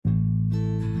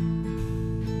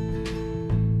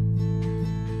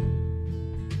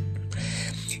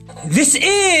This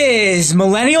is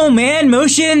Millennial Man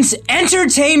Motions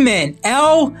Entertainment,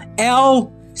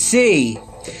 LLC.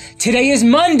 Today is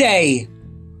Monday,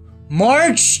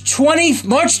 March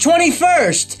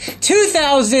 21st,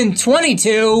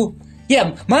 2022.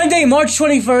 Yeah, Monday, March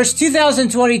 21st,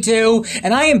 2022.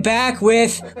 And I am back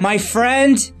with my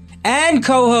friend and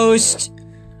co-host,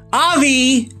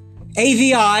 Avi.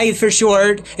 AVI for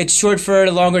short. It's short for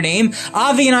a longer name.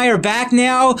 Avi and I are back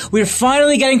now. We're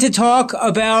finally getting to talk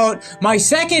about my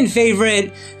second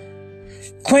favorite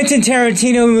Quentin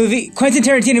Tarantino movie,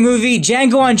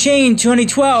 Django Unchained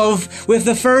 2012, with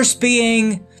the first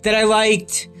being that I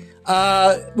liked,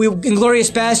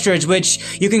 Inglourious Bastards,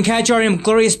 which you can catch our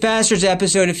Inglourious Bastards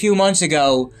episode a few months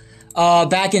ago.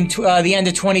 Back in the end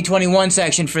of 2021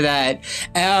 section for that.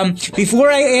 Before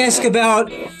I ask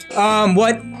about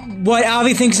what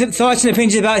Avi thinks, thoughts and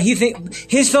opinions about,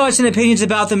 his thoughts and opinions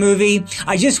about the movie,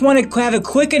 I just want to have a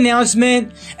quick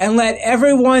announcement and let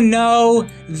everyone know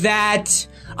that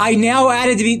I now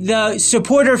added the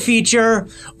supporter feature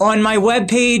on my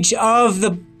webpage of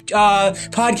the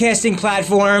podcasting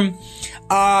platform.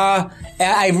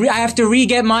 I have to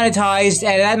get monetized,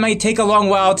 and that might take a long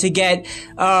while to get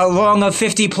long of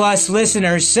 50 plus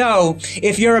listeners. So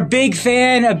if you're a big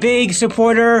fan, a big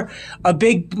supporter,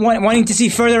 wanting to see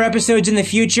further episodes in the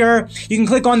future, you can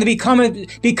click on the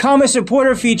become a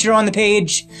supporter feature on the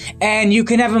page, and you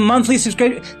can have a monthly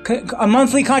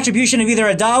contribution of either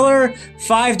 $1,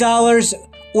 $5,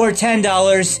 or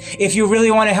 $10 if you really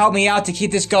want to help me out to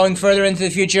keep this going further into the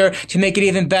future, to make it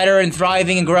even better and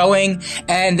thriving and growing.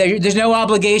 And there's no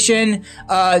obligation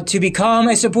to become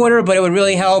a supporter, but it would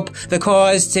really help the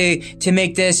cause to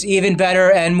make this even better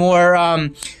and more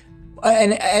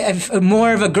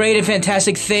more of a great and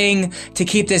fantastic thing to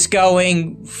keep this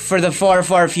going for the far,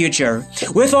 far future.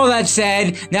 With all that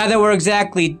said, now that we're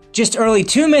exactly just early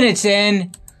 2 minutes in,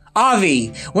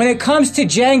 Avi, when it comes to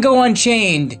Django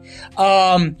Unchained,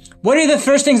 what are the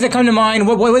first things that come to mind?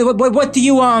 What do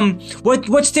you,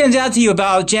 what stands out to you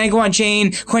about Django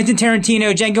Unchained, Quentin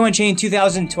Tarantino, Django Unchained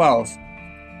 2012?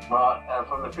 Well,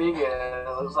 from the preview,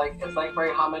 it's like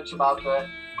very homage about the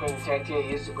Quentin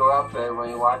Tarantino used to grow up when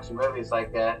you watch the movies.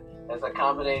 Like, it's a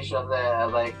combination of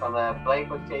from the black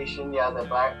exploitation, the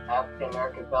black African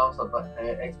American films,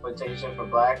 exploitation for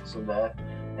blacks,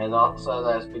 and also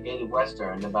the spaghetti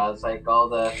western about all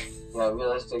the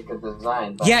realistic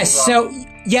design. So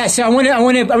I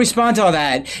want to respond to all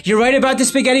that. You're right about the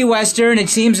spaghetti western. It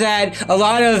seems that a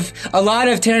lot of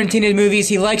Tarantino movies,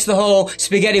 he likes the whole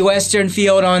spaghetti western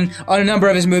field on a number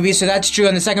of his movies. So that's true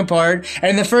on the second part. And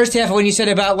in the first half, when you said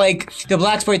about the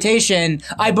blaxploitation,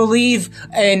 I believe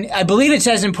it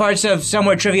says in parts of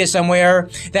trivia somewhere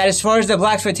that as far as the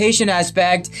blaxploitation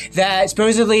aspect, that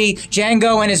supposedly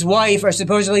Django and his wife are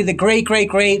supposedly the great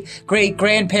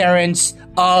grandparents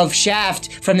of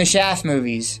Shaft from the Shaft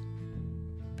movies.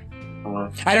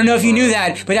 I don't know if you knew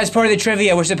that, but that's part of the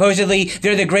trivia, where supposedly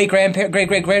they're the great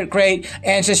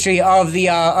ancestry of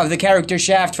the character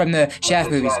Shaft from the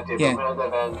Shaft movies. Yeah.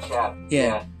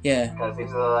 Because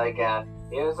he's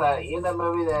he was in a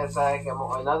movie that's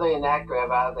another enactment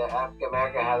about the African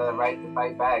American had the right to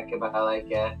fight back, about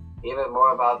even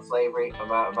more about slavery,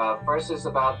 about first is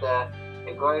about the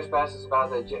Inglourious Bastards,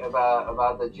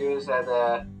 about the Jews had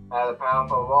the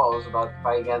powerful roles about the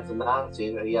fight against the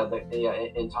Nazis,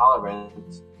 the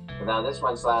intolerance. But now this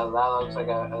one looks like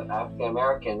an African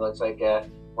American, looks like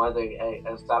wanted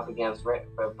to stop against fight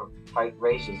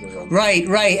racism. Right,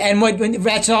 and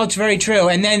that's all very true.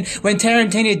 And then when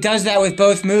Tarantino does that with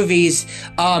both movies,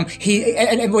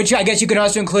 which I guess you could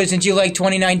also include, since you like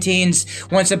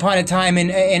 2019's Once Upon a Time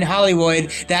in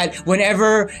Hollywood, that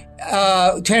whenever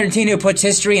Tarantino puts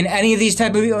history in any of these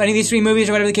three movies,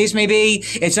 or whatever the case may be,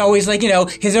 it's always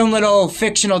his own little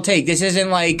fictional take. This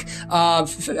isn't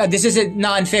this isn't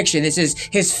nonfiction. This is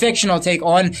his fictional take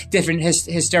on different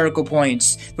historical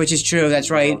points, which is true. That's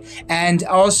right. And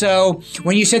also,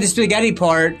 when you said the spaghetti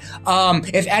part,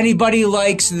 if anybody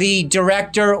likes the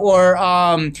director or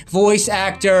voice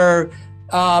actor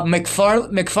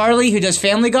McFarley, who does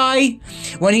Family Guy,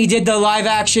 when he did the live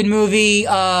action movie,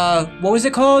 what was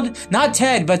it called? Not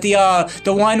Ted, but the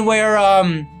one where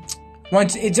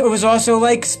once it was also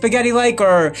like spaghetti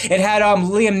or it had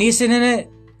Liam Neeson in it,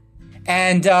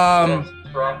 and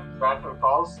Bradford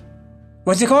Falls.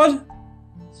 What's it called?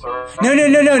 No,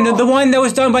 the one that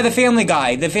was done by the Family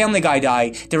Guy. The Family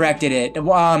Guy directed it.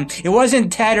 It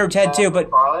wasn't Ted or Ted 2,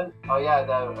 but McFarlane? Oh yeah,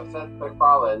 Seth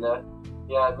MacFarlane.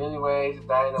 Yeah, A Million Ways.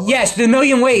 Yes, The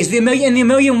Million Ways. In The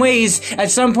Million Ways,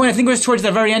 at some point, I think it was towards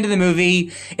the very end of the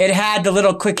movie, it had the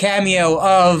little quick cameo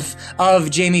of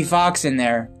Jamie Foxx in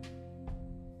there.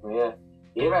 Yeah.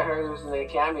 Even heard it was in a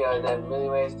cameo, and then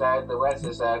Midway started the West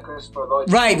is Christopher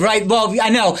Lloyd. Right. Well, I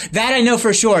know that. I know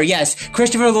for sure. Yes,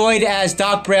 Christopher Lloyd as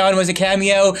Doc Brown was a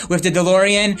cameo with the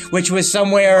DeLorean, which was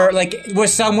somewhere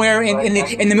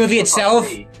in the movie itself.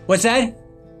 What's that?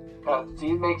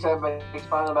 He makes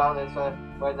fun about this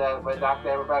when Dr.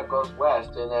 Everett goes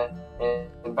west and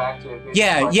Back to the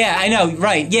Future. Yeah, I know,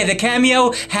 right. Yeah, the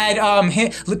cameo had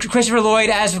Christopher Lloyd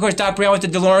as, of course, Doc Brown with the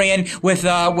DeLorean with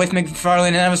McFarlane,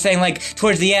 and I was saying, like,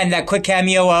 towards the end, that quick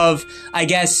cameo of, I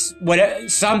guess,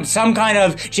 some kind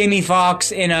of Jamie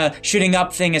Foxx in a shooting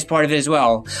up thing as part of it as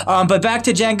well. But back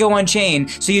to Django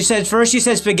Unchained. So you said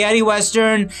spaghetti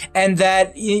western, and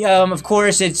that, of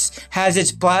course, has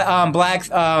its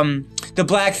the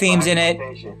black themes in it.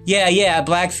 Yeah,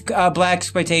 black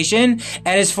exploitation.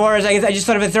 And as far as I just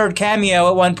thought of a third cameo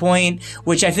at one point,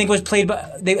 which I think was played by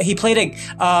he played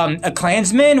a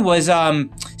Klansman. Was Jonah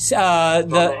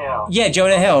Hill. Yeah,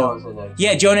 Jonah Hill.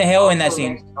 Yeah, Jonah Hill in that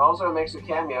scene. Also makes a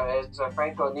cameo is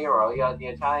Franco Nero, the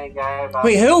Italian guy.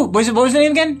 Wait, who was it? What was the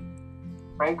name again?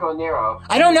 Franco Nero.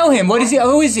 I don't know him. What is he?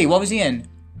 Who is he? What was he in?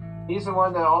 He's the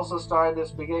one that also starred in the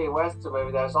spaghetti western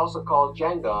movie that's also called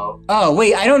Django. Oh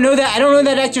wait, I don't know that. I don't know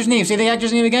that actor's name. Say the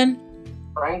actor's name again.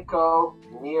 Franco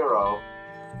Nero.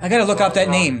 I gotta look up that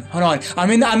name. Hold on. I'm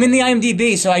in the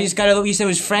IMDb, so I just gotta. You said it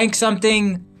was Frank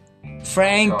something.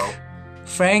 Franco.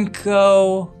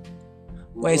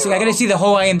 Wait, so I gotta see the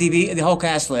whole IMDb, the whole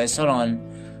cast list. Hold on.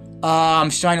 I'm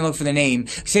just trying to look for the name.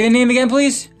 Say the name again,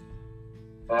 please.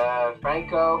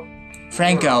 Franco.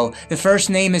 The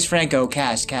first name is Franco.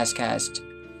 Cast.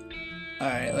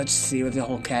 Alright, let's see what the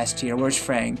whole cast here. Where's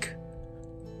Frank?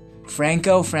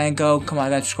 Franco. Come on, I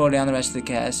gotta scroll down the rest of the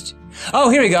cast. Oh,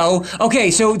 here we go. Okay,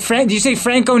 so did you say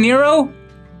Franco Nero?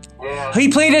 Yeah. He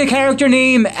played a character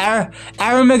named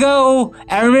Aramigo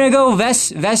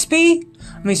Vespi?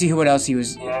 Let me see what else he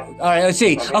was. Yeah. All right, let's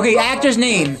see. Okay, actor's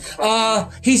name.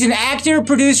 He's an actor,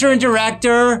 producer, and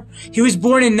director. He was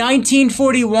born in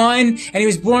 1941, and he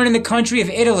was born in the country of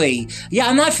Italy. Yeah,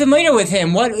 I'm not familiar with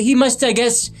him. He must, I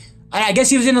guess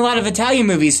he was in a lot of Italian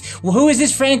movies. Well, who is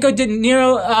this Franco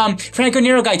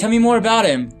Nero guy? Tell me more about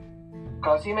him.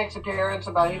 Because he makes appearance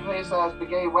he plays a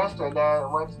spaghetti western that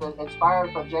was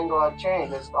inspired from Django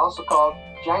Unchained. It's also called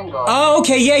Django. Oh,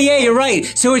 okay, yeah, you're right.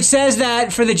 So it says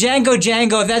that for the Django,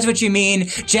 if that's what you mean,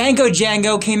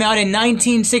 Django came out in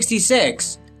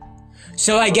 1966.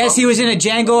 So I guess he was in a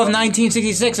Django of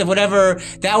 1966 of whatever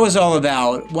that was all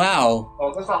about. Wow.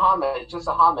 Just a homage.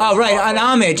 Oh, right, an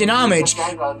homage.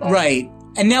 Right.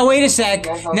 And now wait a sec.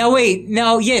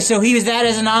 So he was that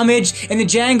as an homage in the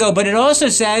Django, but it also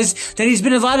says that he's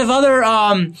been in a lot of other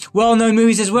well-known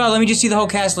movies as well. Let me just see the whole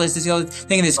cast list to see the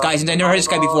thing of this guy, since I never heard this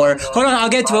guy before. Hold on, I'll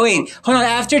get to it. Wait, hold on.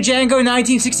 After Django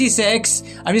 1966,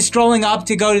 I'm just scrolling up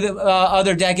to go to the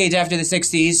other decades after the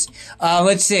 60s.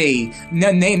 Let's see.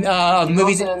 Name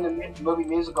movies. Also in the movie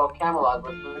musical Camelot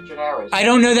with Richard Harris. I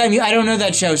don't know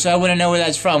that show, so I wouldn't know where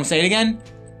that's from. Say it again.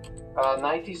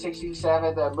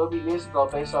 1967, the movie musical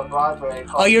based on Broadway.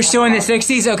 Oh, you're still in the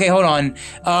 60s? Okay, hold on.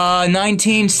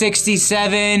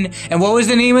 1967. And what was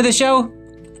the name of the show?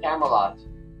 Camelot.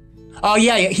 Oh,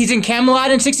 yeah, he's in Camelot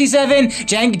in 67,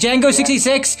 Django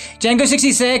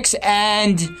 66,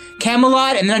 and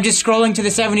Camelot, and then I'm just scrolling to the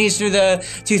 70s through the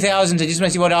 2000s. I just want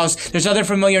to see what else. There's other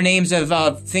familiar names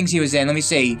of things he was in. Let me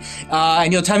see.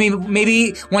 And you'll tell me,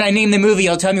 maybe when I name the movie,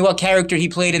 you'll tell me what character he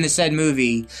played in the said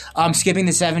movie. I'm skipping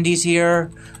the 70s here.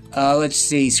 Let's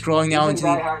see. Scrolling down into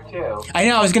Die Hard 2. I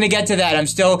know, I was going to get to that. I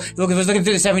was looking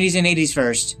through the 70s and 80s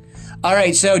first. All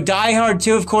right, so Die Hard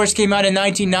 2, of course, came out in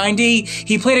 1990.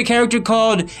 He played a character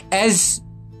called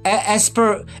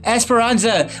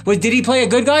Esperanza. Did he play a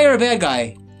good guy or a bad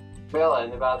guy?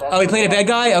 Villain, about that. Oh, he played a bad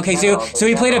guy? Okay, so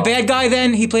he played a bad guy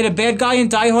then? He played a bad guy in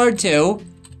Die Hard 2.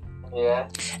 Yeah.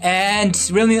 And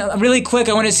really quick,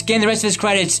 I want to scan the rest of his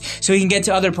credits so we can get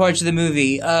to other parts of the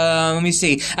movie. Let me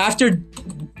see. After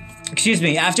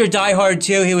Die Hard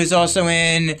 2, he was also I'm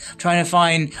in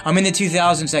the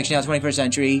 2000 section now, 21st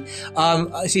century.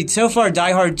 See, so far,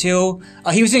 Die Hard 2,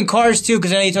 he was in Cars 2,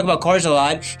 because I know you talk about cars a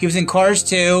lot. He was in Cars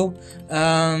 2,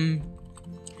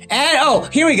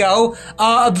 here we go.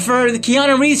 For the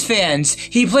Keanu Reeves fans,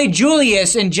 he played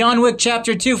Julius in John Wick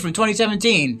Chapter 2 from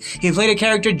 2017. He played a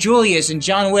character Julius in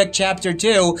John Wick Chapter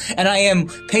 2, and I am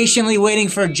patiently waiting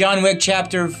for John Wick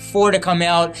Chapter 4 to come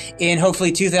out in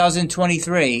hopefully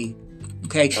 2023.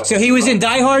 Okay, so he was in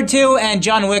Die Hard 2 and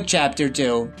John Wick Chapter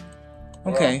 2.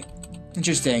 Okay, yeah.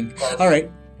 Interesting. All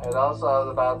right. And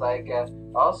also about this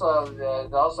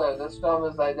film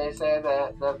is they say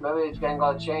that the movie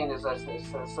Django Unchained is set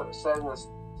in the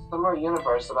similar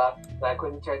universe about that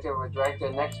Quentin Tarantino would direct the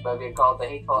next movie called The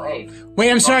Hateful Eight. Wait,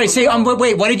 I'm sorry.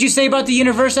 Wait. What did you say about the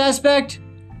universe aspect?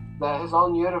 His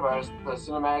own universe, the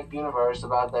cinematic universe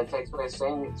about that takes place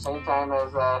same time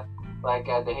as The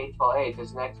Hateful Eight.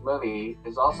 His next movie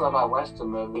is also about Western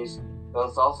movies.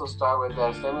 Those also start with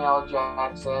Samuel L.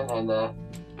 Jackson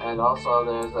and also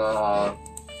there's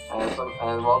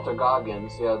and Walter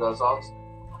Goggins. Yeah, those also.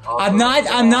 I'm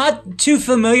not too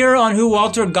familiar on who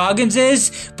Walter Goggins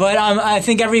is, but I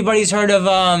think everybody's heard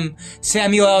of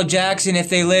Samuel L. Jackson if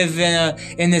they live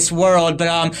in this world.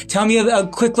 But tell me a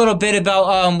quick little bit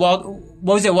about what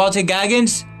was it, Walter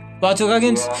Goggins? Walter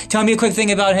Goggins? Yeah. Tell me a quick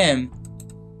thing about him.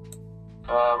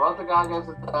 Walter Goggins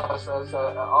is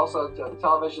also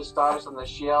television stars on The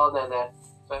Shield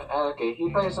okay, he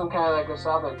plays some kind of like a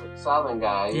southern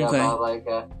guy. Okay.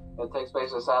 About it takes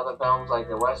place in southern films like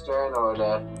the Western or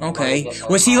the. Okay.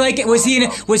 Was he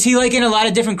in a lot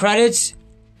of different credits?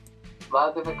 A lot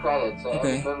of different credits.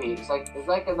 Okay. Every movie, it's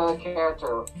like another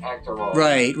actor role.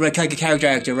 Right, like a character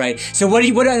actor, right. So what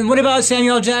about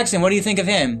Samuel L. Jackson? What do you think of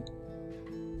him?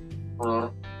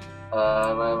 What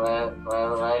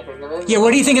I think of it? Yeah,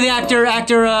 what do you think of the actor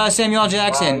Samuel L.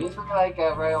 Jackson? He's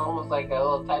almost like a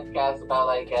little typecast about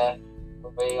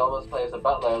where he almost plays a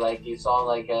butler, like you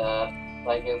saw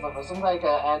it's something like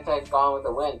an anti-Gone with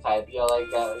the Wind type,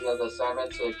 the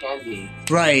servant to Candy.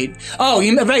 Right. Oh,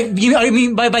 you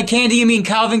mean by Candy, you mean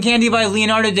Calvin Candy by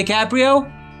Leonardo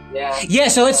DiCaprio? Yeah. Yeah,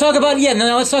 so let's talk about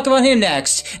him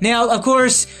next. Now, of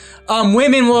course,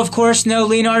 women will, of course, know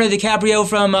Leonardo DiCaprio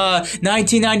from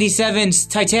 1997's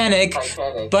Titanic.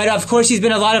 But, of course, he's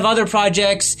been in a lot of other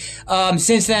projects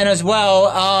since then as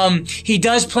well. He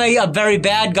does play a very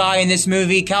bad guy in this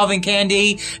movie, Calvin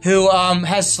Candy, who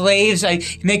has slaves.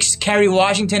 He makes Kerry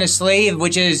Washington a slave,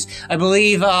 which is, I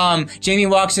believe, Jamie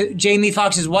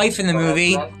Foxx's wife in the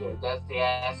movie. He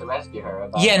has to rescue her.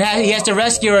 Yeah, and he has to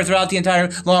rescue her throughout the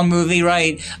entire long movie,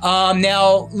 right?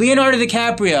 Now, Leonardo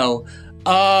DiCaprio...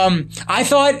 I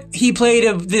thought he played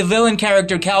the villain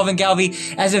character, Calvin Calvi,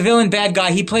 as a villain bad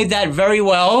guy. He played that very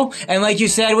well. And like you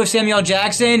said with Samuel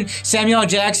Jackson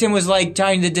was like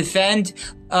trying to defend,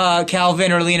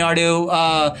 Calvin or Leonardo,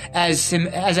 as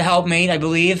a helpmate, I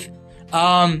believe.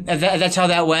 That's how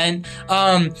that went.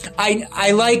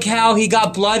 I like how he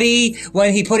got bloody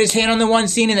when he put his hand on the one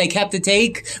scene and they kept the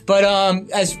take. But,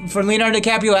 as for Leonardo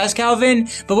DiCaprio as Calvin,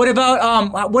 but what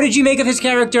about, what did you make of his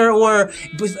character or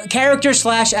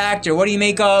character/actor? What do you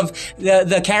make of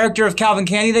the character of Calvin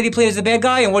Candy that he played as the bad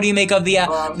guy? And what do you make of the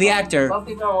actor? Some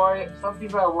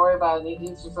people are worried about it.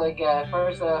 It's just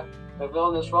first, the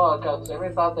villainous role because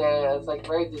everyone thought that it's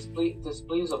very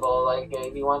displeasable.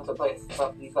 If he wants to play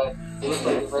something, he was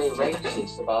very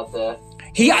racist about the.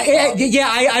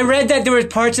 I read that there were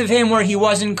parts of him where he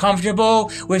wasn't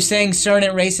comfortable with saying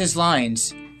certain racist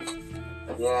lines.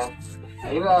 Yeah,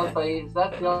 but he's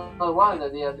not the only one.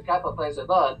 The Capo plays a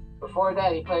villain. Before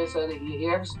that, he plays he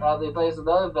plays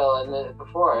another villain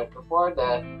before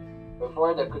the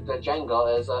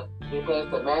Django he plays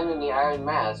the Man in the Iron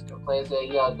Mask. He plays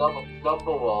a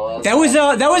double role. That was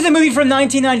a movie from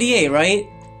 1998, right?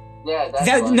 Yeah.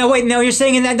 No, you're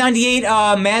saying in that 98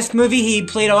 Mask movie he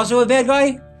played also a bad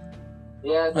guy?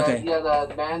 Yeah,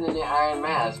 the Man in the Iron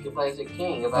Mask. He plays a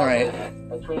king, a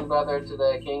twin brother to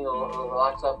the king who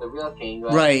locks up the real king.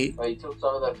 Right. But he took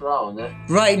some of the throne.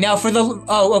 Right. Now for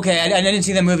okay, I didn't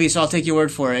see the movie, so I'll take your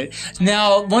word for it.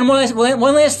 Now, one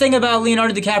last thing about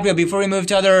Leonardo DiCaprio before we move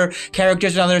to other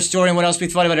characters and other story and what else we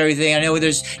thought about everything. I know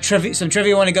there's some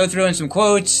trivia we want to go through and some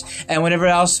quotes and whatever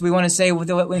else we want to say with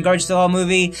regards to the whole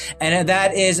movie. And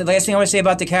that is, the last thing I want to say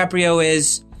about DiCaprio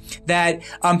is that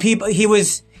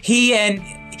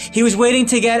he was waiting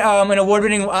to get an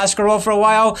award-winning Oscar role for a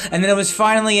while, and then it was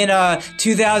finally in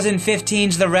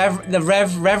 2015's The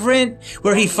Reverend,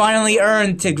 where he finally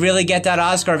earned to really get that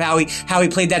Oscar of how he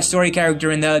played that story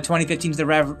character in the 2015's The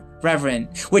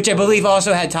Reverend, which I believe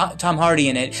also had Tom Hardy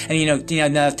in it,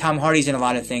 and Tom Hardy's in a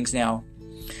lot of things now.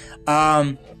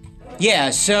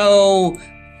 So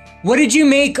what did you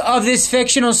make of this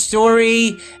fictional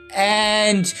story?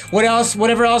 And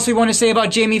whatever else we want to say about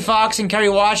Jamie Foxx and Kerry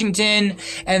Washington.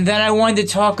 And then I wanted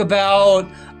to talk about,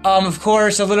 of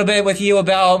course, a little bit with you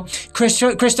about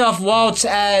Christoph Waltz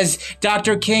as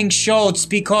Dr. King Schultz,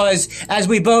 because as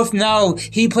we both know,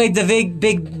 he played the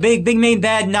big main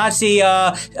bad Nazi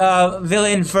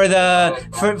villain for the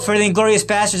Inglourious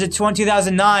Basterds of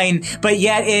 2009. But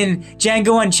yet in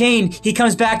Django Unchained, he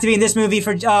comes back to be in this movie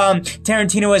for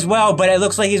Tarantino as well. But it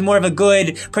looks like he's more of a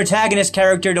good protagonist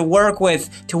character to work with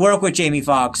Jamie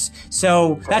Foxx.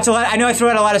 So that's a lot. I know I threw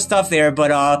out a lot of stuff there, but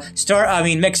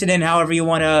mix it in however you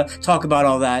want to talk about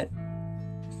all that.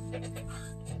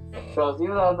 Because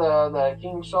even though the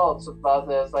King Schultz about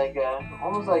this like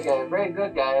almost like a very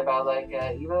good guy about like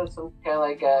even some kind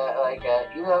of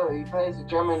even though he plays a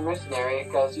German missionary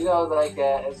because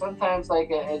sometimes like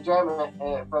in German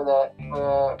for the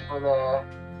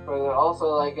also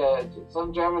like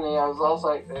some Germany I was also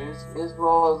like his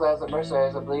role as a mercenary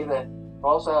is I believe that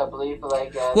also I believe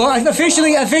like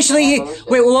officially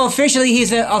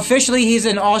he's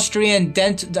an Austrian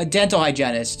dental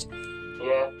hygienist.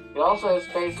 Yeah. He also is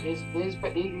based. He's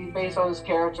based on his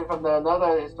character from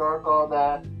another historical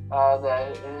the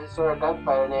historic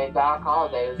gunfighter named Doc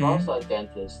Holliday, who's also a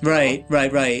dentist. Right.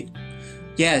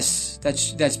 Yes,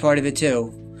 that's part of it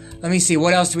too. Let me see.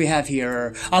 What else do we have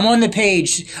here? I'm on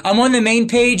the main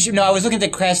page. No, I was looking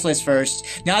at the cast list first.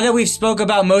 Now that we've spoke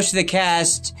about most of the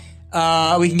cast,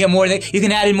 we can get more. You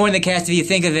can add in more in the cast if you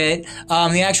think of it.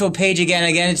 The actual page again,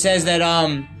 it says that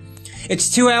it's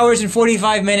 2 hours and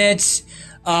 45 minutes.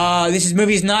 This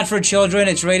movie is not for children.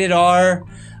 It's rated R.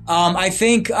 I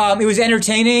think it was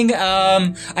entertaining.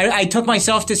 I took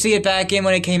myself to see it back in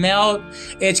when it came out.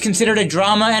 It's considered a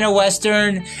drama and a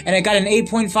western, and it got an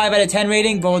 8.5 out of 10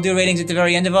 rating, but we'll do ratings at the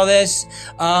very end of all this.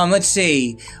 Let's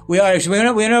see. We went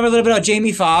over a little bit about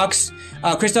Jamie Foxx.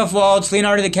 Christoph Waltz,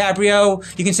 Leonardo DiCaprio.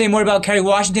 You can say more about Kerry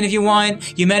Washington if you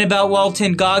want. You meant about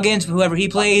Walton Goggins, whoever he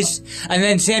plays. And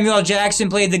then Samuel L. Jackson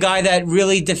played the guy that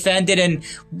really defended and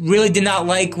really did not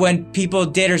like when people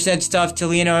did or said stuff to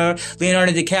Leonardo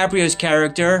DiCaprio's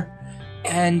character.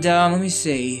 And let me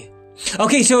see.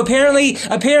 Okay, so apparently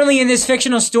in this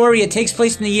fictional story, it takes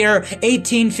place in the year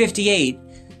 1858.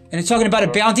 And it's talking about a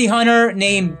bounty hunter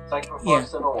named... It's like before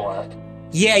Civil War.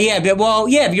 Yeah, but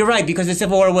you're right, because the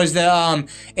Civil War was the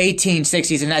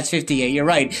 1860s, and that's 58. You're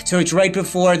right. So it's right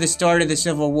before the start of the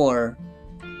Civil War.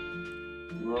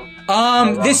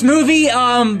 This movie,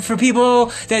 for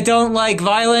people that don't like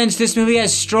violence, this movie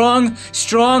has strong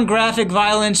graphic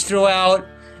violence throughout,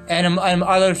 and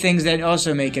other things that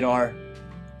also make it R.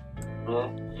 Yeah.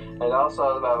 And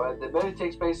also, the movie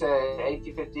takes place in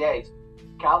 1858.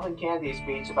 Calvin Candy's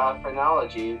speech about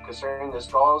phrenology concerning the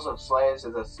skulls of slaves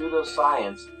is a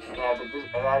pseudoscience and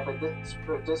had been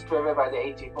disproven by the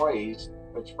 1840s,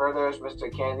 which furthers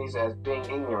Mr. Candy's as being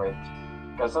ignorant.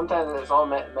 Because sometimes it's all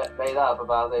made up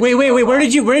about this. Wait, where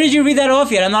did you read that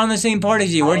off yet? I'm not on the same part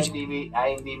as you.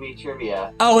 IMDb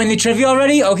trivia. Oh, in the trivia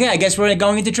already? Okay, I guess we're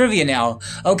going into trivia now.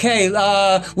 Okay,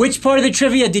 which part of the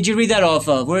trivia did you read that off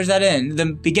of? Where's that in?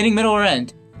 The beginning, middle, or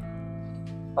end?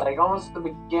 Like almost the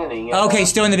beginning. Yeah. Okay,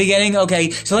 still in the beginning?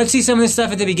 Okay, so let's see some of this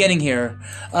stuff at the beginning here.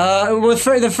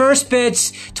 The first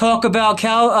bits talk about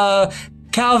Calvin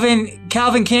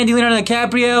Candy, Leonardo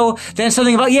DiCaprio, then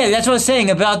something about, that's what I was saying,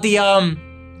 about the,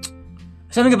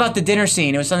 something about the dinner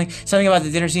scene. It was something about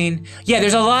the dinner scene. Yeah,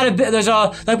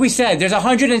 like we said, there's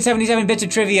 177 bits of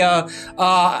trivia.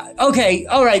 Okay,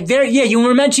 alright, you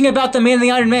were mentioning about the Man in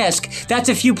the Iron Mask. That's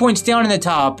a few points down in the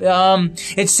top.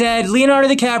 It said Leonardo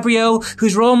DiCaprio,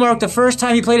 whose role marked the first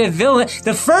time he played a villain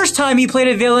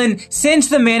since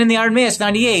The Man in the Iron Mask,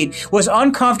 98, was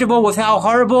uncomfortable with how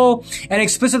horrible and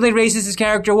explicitly racist his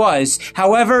character was.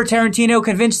 However, Tarantino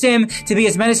convinced him to be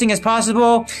as menacing as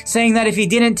possible, saying that if he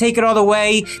didn't take it all the way,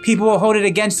 people will hold it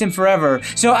against him forever.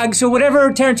 So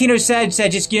whatever Tarantino said,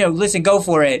 just, listen, go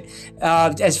for it.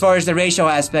 As far as the racial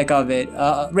aspect of it,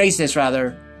 racist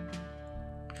rather.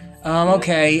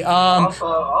 Okay.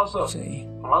 Also,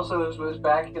 it was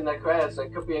back in the credits.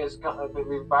 It could be his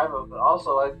revival, but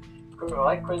also like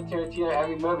Quentin Tarantino,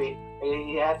 every movie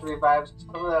he had to revive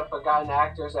some of the forgotten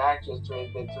actors and actresses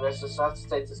to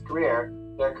resuscitate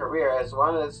their career. As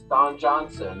one is Don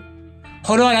Johnson.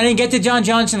 Hold on, I didn't get to John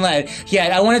Johnson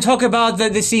yet. I want to talk about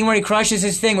the scene where he crushes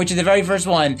his thing, which is the very first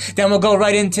one. Then we'll go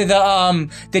right into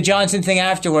the Johnson thing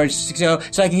afterwards, so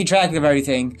I can keep track of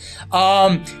everything.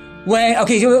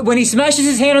 When he smashes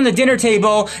his hand on the dinner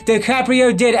table,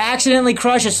 DiCaprio did accidentally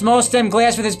crush a small stem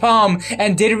glass with his palm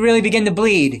and didn't really begin to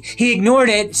bleed. He ignored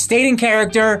it, stayed in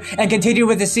character, and continued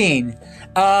with the scene.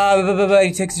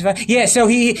 He takes his so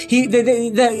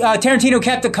Tarantino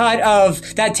kept the cut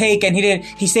of that take, and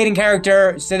he stayed in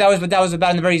character. So that was about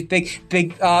in the very big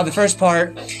the first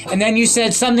part. And then you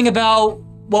said something about,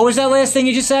 what was that last thing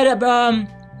you just said?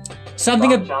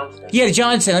 Johnson. Yeah,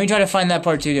 Johnson. Let me try to find that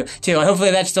part too.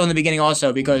 Hopefully that's still in the beginning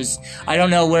also, because I don't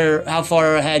know how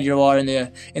far ahead you are in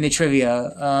the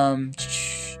trivia.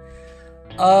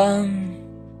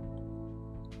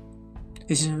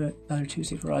 This is another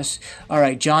Tuesday for us.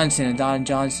 Alright, Johnson and Don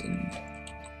Johnson.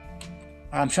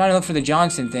 I'm trying to look for the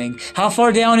Johnson thing. How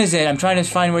far down is it? I'm trying to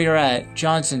find where you're at.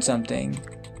 Johnson something.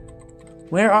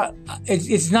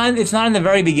 It's not in the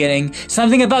very beginning.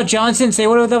 Something about Johnson. Say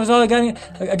what that was all again.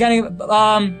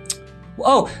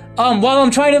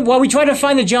 While we try to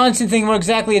find the Johnson thing where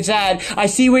exactly it's at, I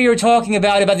see what you were talking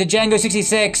about the Django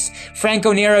 66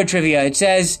 Franco Nero trivia. It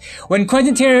says, when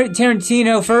Quentin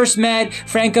Tarantino first met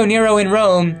Franco Nero in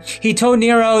Rome, he told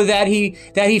Nero that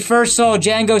he first saw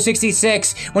Django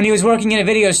 66 when he was working in a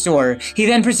video store. He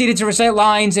then proceeded to recite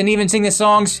lines and even sing the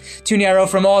songs to Nero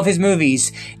from all of his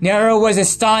movies. Nero was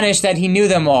astonished that he knew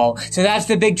them all. So that's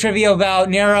the big trivia about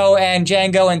Nero and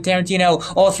Django and Tarantino,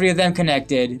 all three of them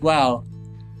connected. Wow.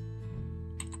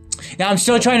 Now, I'm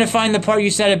still trying to find the part you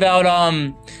said about,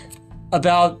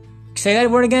 say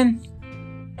that word again?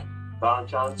 Don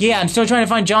Johnson? Yeah, I'm still trying to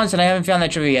find Johnson. I haven't found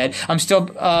that trivia yet. I'm still,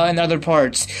 in other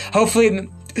parts. Hopefully,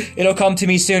 it'll come to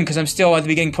me soon, because I'm still at the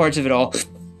beginning parts of it all.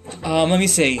 Let me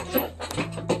see.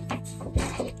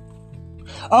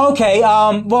 Okay,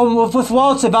 well, with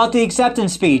Waltz about the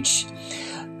acceptance speech.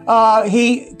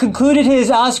 He concluded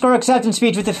his Oscar acceptance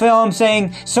speech with the film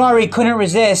saying, "Sorry, couldn't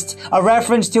resist," a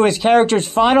reference to his character's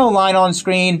final line on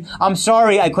screen, "I'm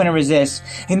sorry, I couldn't resist."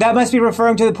 And that must be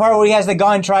referring to the part where he has the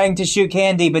gun trying to shoot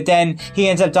Candy, but then he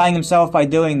ends up dying himself by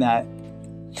doing that.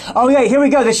 Oh yeah, here we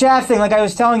go, the shaft thing like I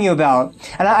was telling you about.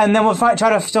 And then we'll try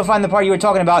to still find the part you were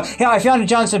talking about. Yeah, I found the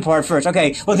Johnson part first.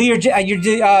 Okay, well do your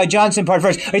Johnson part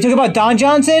first. Are you talking about Don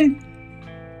Johnson?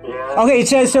 Yeah. Okay, it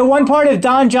says, so one part of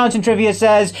Don Johnson trivia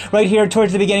says, right here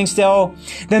towards the beginning still,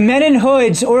 the Men in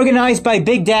Hoods, organized by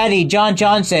Big Daddy John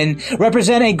Johnson,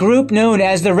 represent a group known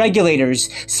as the Regulators,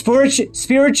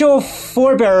 spiritual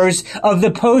forebearers of the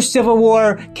post-Civil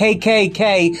War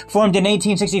KKK, formed in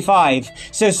 1865.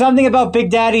 So something about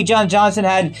Big Daddy John Johnson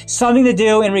had something to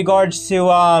do in regards to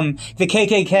the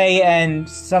KKK and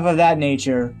stuff of that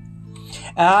nature.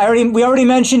 We already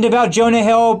mentioned about Jonah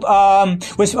Hill, Jonah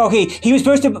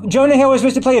Hill was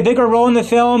supposed to play a bigger role in the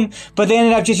film, but they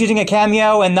ended up just using a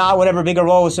cameo and not whatever bigger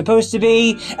role was supposed to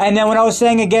be. And then what I was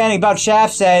saying again about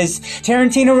Shaft says,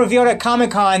 Tarantino revealed at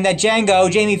Comic-Con that Django,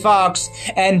 Jamie Foxx,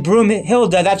 and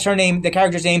Broomhilda, that's her name, the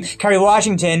character's name, Kerry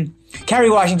Washington,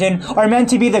 are meant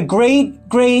to be the great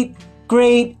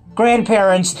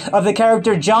grandparents of the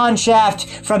character John Shaft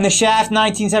from the Shaft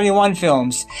 1971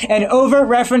 films. An overt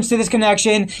reference to this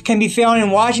connection can be found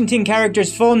in Washington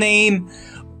character's full name,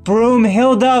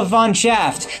 Broomhilda von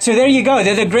Shaft. So there you go.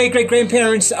 They're the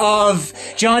great-great-grandparents of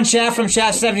John Shaft from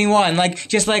Shaft 71.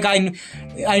 Just like I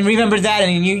remember that,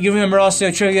 and you remember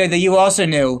also trivia that you also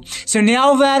knew. So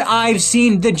now that I've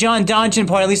seen the John Johnson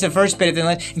part, at least the first bit of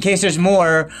it, in case there's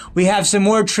more, we have some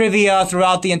more trivia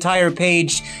throughout the entire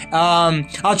page.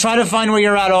 I'll try to find where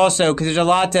you're at also, because there's a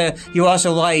lot you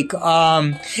also like.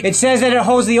 It says that it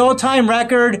holds the all-time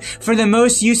record for the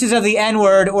most uses of the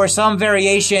N-word or some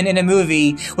variation in a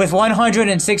movie, with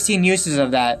 116 uses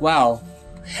of that. Wow.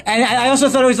 And I also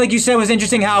thought it was, like you said, was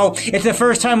interesting how it's the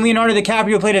first time Leonardo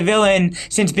DiCaprio played a villain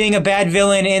since being a bad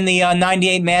villain in the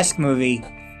 98 Mask movie.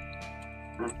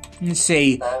 Let's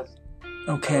see.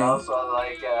 Okay. And also,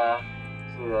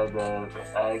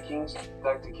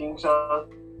 Dr. King show.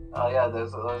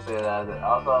 Let's say that.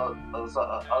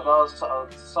 Although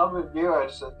some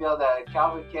reviewers feel that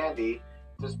Calvin Candy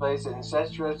displays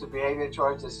incestuous behavior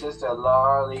towards his sister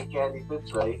Laura Lee Candy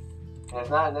Fitzroy, and it's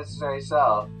not necessarily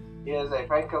so. He is a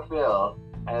Francophile,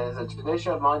 and it is a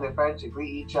tradition among the French to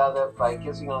greet each other by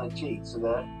kissing on the cheeks.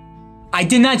 I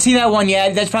did not see that one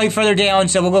yet. That's probably further down,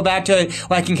 so we'll go back to it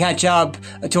when I can catch up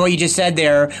to what you just said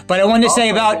there. But I wanted to say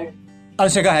about... Oh,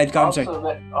 sorry, go ahead.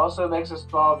 Also makes a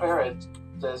small appearance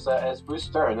as Bruce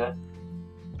Stern.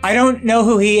 I don't know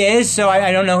who he is, so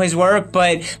I don't know his work,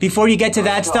 but before you get to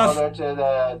that stuff... To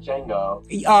the Django.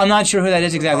 Oh, I'm not sure who that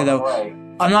is exactly, though.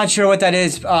 I'm not sure what that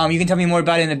is. You can tell me more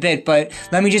about it in a bit, but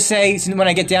let me just say, when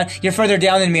I get down, you're further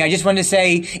down than me. I just wanted to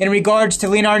say, in regards to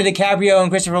Leonardo DiCaprio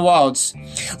and Christopher Waltz,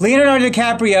 Leonardo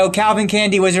DiCaprio, Calvin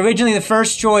Candy, was originally the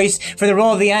first choice for the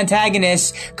role of the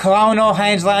antagonist, Colonel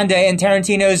Hans Landa, in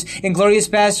Tarantino's Inglourious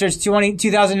Basterds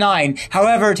 2009.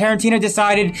 However, Tarantino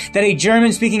decided that a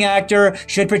German-speaking actor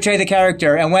should portray the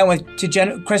character, and went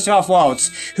to Christoph Waltz,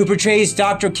 who portrays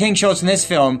Dr. King Schultz in this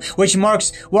film, which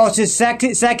marks Waltz's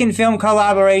second film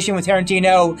collaboration with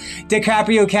Tarantino.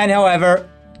 DiCaprio can, however,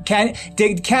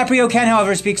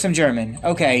 speak some German.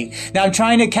 Okay. Now I'm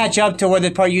trying to catch up to what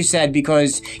the part you said,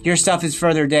 because your stuff is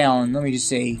further down. Let me just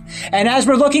see. And as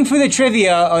we're looking for the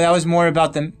trivia, that was more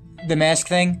about the mask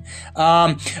thing.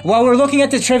 While we're looking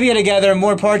at the trivia together,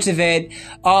 more parts of it,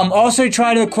 also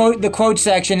try to quote the quote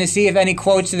section to see if any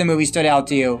quotes of the movie stood out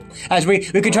to you. As we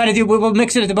could try to do, we'll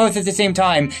mix it both at the same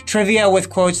time. Trivia with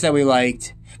quotes that we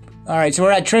liked. Alright, so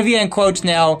we're at trivia and quotes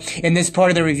now in this part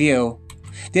of the review.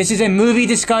 This is a movie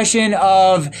discussion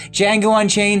of Django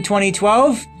Unchained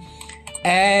 2012.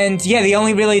 And yeah, the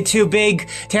only really two big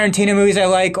Tarantino movies I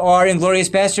like are Inglourious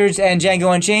Basterds and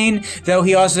Django Unchained, though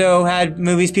he also had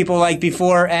movies people like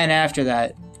before and after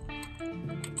that.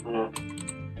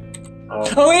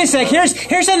 Oh, wait a sec.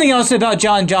 Here's something else about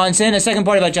John Johnson, a second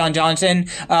part about John Johnson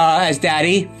as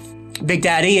Daddy. Big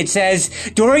Daddy. It says,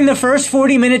 during the first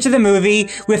 40 minutes of the movie,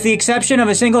 with the exception of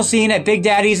a single scene at Big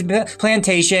Daddy's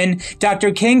plantation,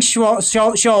 Dr. King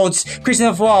Schultz,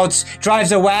 Christoph Waltz,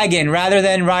 drives a wagon rather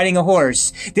than riding a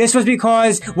horse. This was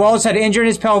because Waltz had injured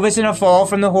his pelvis in a fall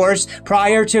from the horse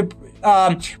prior to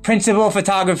principal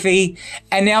photography.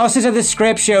 Analysis of the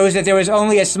script shows that there was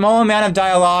only a small amount of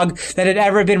dialogue that had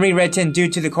ever been rewritten due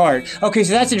to the cart. Okay,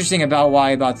 so that's interesting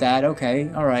about that. Okay,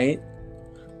 all right.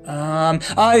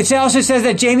 It also says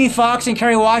that Jamie Foxx and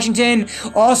Kerry Washington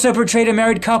also portrayed a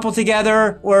married couple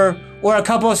together, or a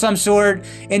couple of some sort,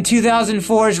 in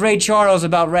 2004's Ray Charles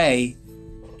about Ray.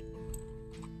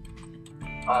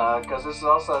 Because this is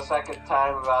also the second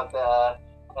time about the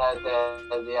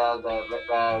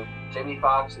Jamie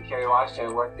Foxx and Kerry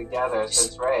Washington worked together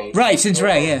since Ray. Right, since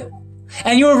Ray, yeah.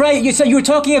 And you were right. You were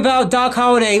talking about Doc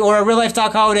Holliday or a real life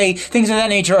Doc Holliday, things of that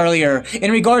nature earlier.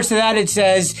 In regards to that, it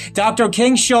says Dr.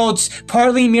 King Schultz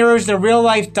partly mirrors the real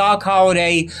life Doc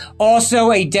Holliday,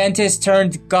 also a dentist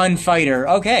turned gunfighter.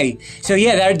 Okay, so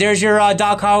yeah, there's your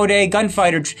Doc Holliday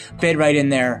gunfighter bit right in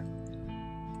there.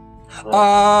 Here's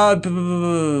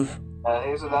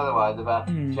another one about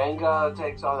Django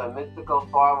takes on a mythical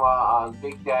form on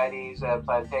Big Daddy's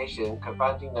plantation,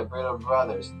 confronting the Brittle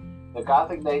brothers. The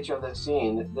gothic nature of this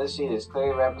scene is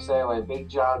clearly represented when Big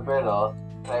John Brittle,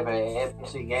 played by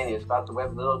MC Gainey, is about to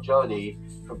whip little Jody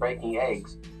for breaking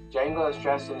eggs. Django is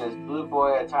dressed in his blue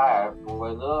boy attire, but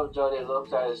when little Jody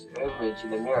looks at his image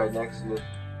in the mirror next to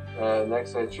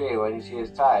the tree when she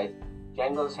is tied,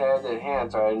 Django's hair and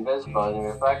hands are invisible in the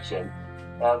reflection,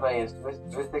 elevating his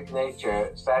mystic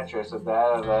nature, status of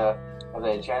that of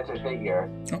the enchanted figure.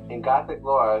 In Gothic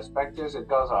lore, specters and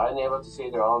ghosts are unable to see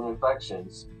their own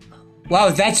reflections. Wow,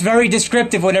 that's very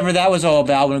descriptive, whatever that was all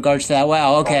about in regards to that.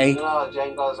 Wow, okay. You know,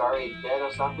 Django's already dead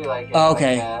or something like that.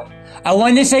 Okay. I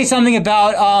wanted to say something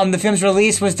about the film's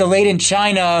release was delayed in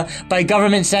China by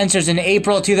government censors in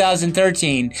April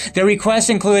 2013. The requests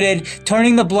included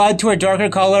turning the blood to a darker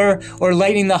color or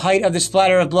lightening the height of the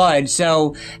splatter of blood.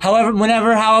 So, however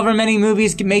many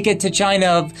movies make it to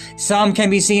China, some can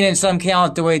be seen and some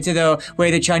can't, the way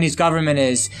the Chinese government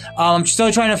is. I'm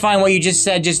still trying to find what you just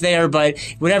said just there, but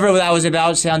whatever that was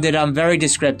about sounded very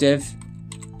descriptive.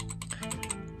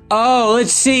 Oh,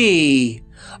 let's see.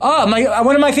 Oh,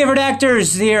 one of my favorite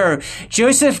actors here.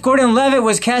 Joseph Gordon-Levitt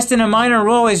was cast in a minor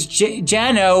role as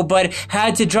Django, but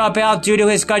had to drop out due to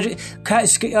his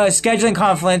scheduling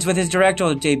conflicts with his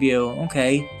directorial debut.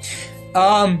 Okay.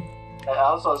 And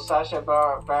also, Sacha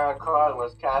Baron Cohen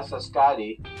was cast as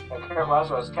Scotty, and Kurt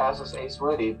Russell was cast as Ace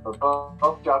Woody, but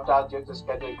both dropped out due to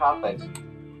scheduling conflicts.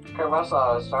 Kurt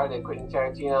Russell starred in Quentin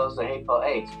Tarantino's The Hateful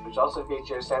Eight, which also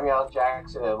features Samuel L.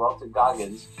 Jackson and Walton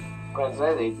Goggins.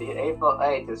 Coincidentally, The Hateful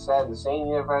Eight is set in the same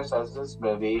universe as this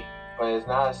movie, but is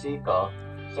not a sequel.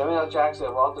 Samuel L. Jackson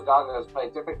and Walton Goggins play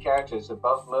different characters in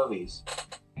both movies.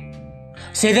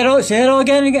 Say that all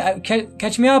again.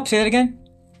 Catch me up. Say that again.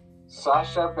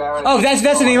 Sacha Baron. Oh, that's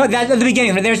the name. That's at the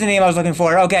beginning. There's the name I was looking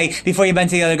for. Okay, before you went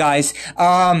to the other guys.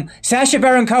 Sacha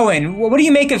Baron Cohen. What do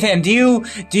you make of him? Do you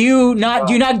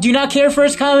not care for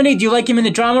his comedy? Do you like him in the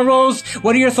drama roles?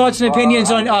 What are your thoughts and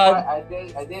opinions on? I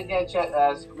did get a check.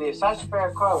 Sacha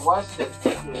Baron Cohen wasn't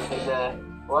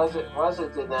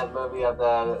in that movie of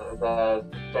the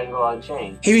Django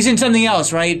Unchained. He was in something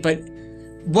else, right? But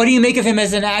what do you make of him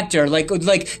as an actor? Like,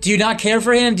 do you not care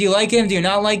for him? Do you like him? Do you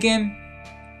not like him?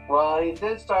 Well, he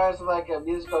did start as like a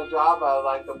musical drama,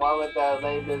 like the one with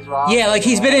Les Miserables. Yeah, like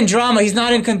he's been in drama. He's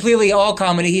not in completely all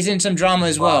comedy. He's in some drama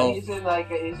as well. He's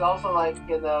also like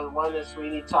in the one with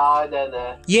Sweeney Todd and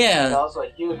and also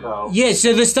Hugo. Yeah,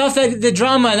 so the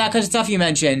drama and that kind of stuff you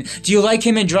mentioned. Do you like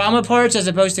him in drama parts as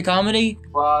opposed to comedy?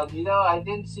 Well, I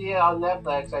didn't see it on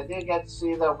Netflix. I did get to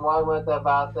see the one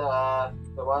about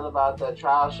the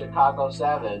trial of Chicago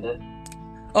 7.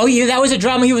 Oh yeah, that was a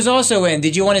drama he was also in.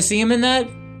 Did you want to see him in that?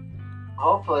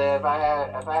 Hopefully, if I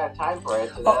had time for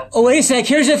it. Oh, wait a sec.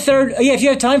 Here's a third. Yeah, if you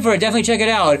have time for it, definitely check it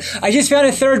out. I just found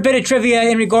a third bit of trivia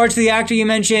in regards to the actor you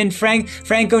mentioned,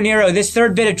 Franco Nero. This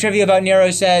third bit of trivia about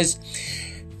Nero says,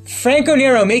 Franco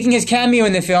Nero, making his cameo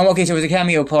in the film, okay, so it was a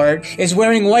cameo part, is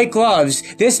wearing white gloves.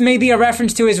 This may be a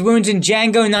reference to his wounds in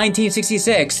Django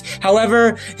 1966.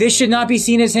 However, this should not be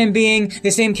seen as him being the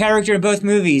same character in both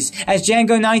movies, as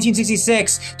Django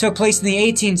 1966 took place in the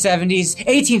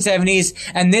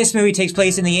 1870s, and this movie takes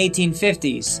place in the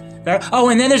 1850s. Oh,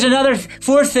 and then there's another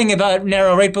fourth thing about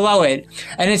Nero right below it.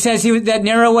 And it says that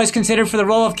Nero was considered for the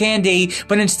role of Candy,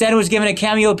 but instead was given a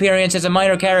cameo appearance as a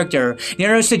minor character.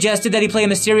 Nero suggested that he play a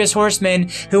mysterious horseman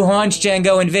who haunts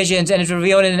Django in visions and is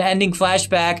revealed in an ending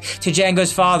flashback to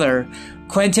Django's father.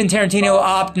 Quentin Tarantino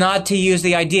opted not to use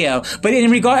the idea, but at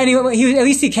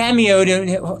least he cameoed,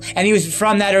 and he was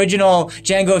from that original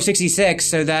Django of '66.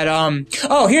 So that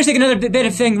here's another bit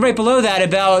of thing right below that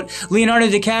about Leonardo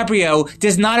DiCaprio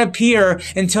does not appear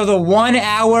until the 1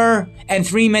 hour and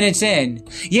 3 minutes in.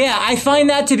 Yeah, I find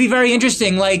that to be very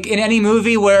interesting. Like in any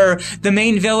movie where the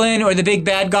main villain or the big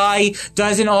bad guy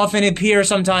doesn't often appear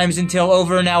sometimes until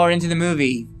over an hour into the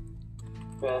movie.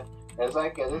 Yeah. It's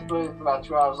like this movie's about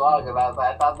 2 hours long. I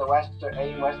thought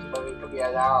any Western movie could be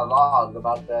an hour long.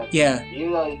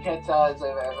 Even though you can't tell it's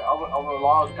over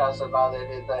long because about it.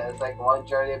 It's like one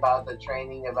journey about the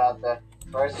training, about the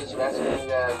versus rescuing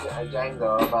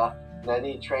Django, about then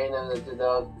he trained him to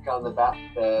become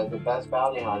the best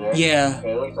bounty hunter. Yeah,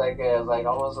 it looks like it's like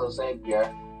almost the same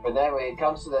here. But then when it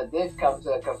comes to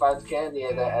confront Candy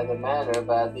at the manor,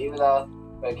 but even though.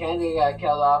 But Candy got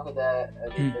killed off at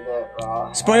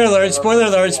spoiler alert.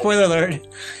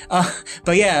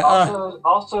 But yeah.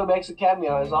 Also makes a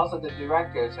cameo. Is also the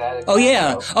director. Oh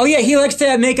yeah. He likes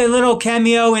to make a little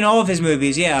cameo in all of his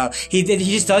movies. Yeah, he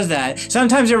just does that.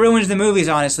 Sometimes it ruins the movies,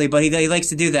 honestly, but he likes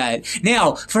to do that.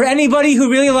 Now, for anybody who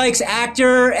really likes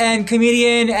actor and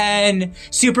comedian and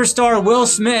superstar Will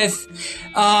Smith,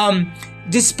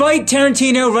 despite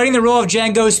Tarantino writing the role of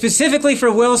Django specifically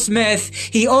for Will Smith,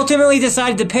 he ultimately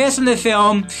decided to pass on the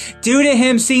film due to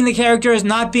him seeing the character as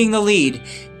not being the lead.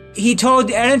 He told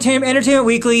Entertainment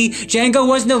Weekly, Django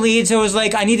wasn't the lead, so it was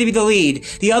like, I need to be the lead.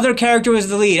 The other character was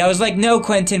the lead. I was like, no,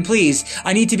 Quentin, please.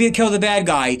 I need to kill the bad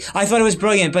guy. I thought it was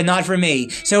brilliant, but not for me.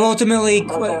 So ultimately,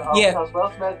 Because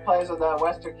Will Smith plays a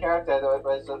Western character,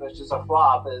 which is a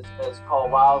flop. It's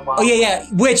called Wild Wild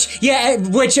West.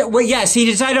 Yes, he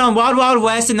decided on Wild Wild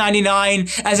West in '99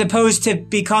 as opposed to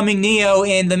becoming Neo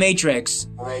in The Matrix.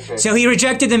 So he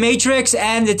rejected The Matrix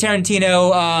and the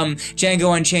Tarantino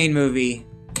Django Unchained movie.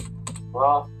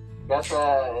 Well, guess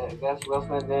Will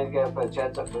Smith didn't get a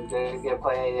chance to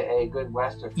play a good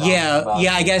Western film.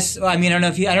 I guess. I mean,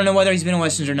 I don't know whether he's been in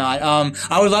Westerns or not.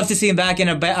 I would love to see him back in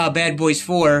a Bad Boys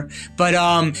 4. But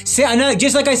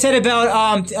just like I said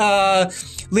about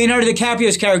Leonardo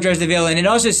DiCaprio's character as the villain, it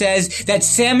also says that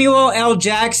Samuel L.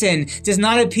 Jackson does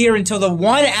not appear until the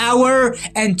 1 hour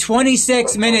and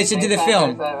 26 minutes into the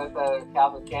film.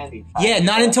 Calvin Candy. Yeah,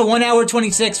 not until 1 hour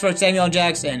 26 for Samuel L.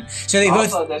 Jackson. So they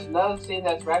also, there's another scene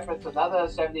that's referenced another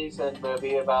 70s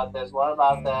movie about this one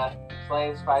about the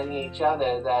slaves fighting each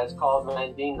other that's called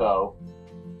Mandingo.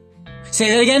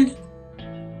 Say that again?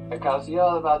 Because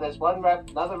about this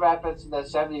another reference in the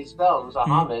 70s films, a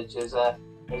homage is about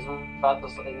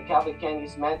in Calvin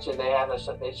Candy's mention. They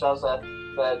shows the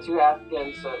two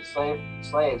African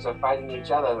slaves are fighting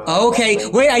each other. Okay,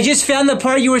 wait, I just found the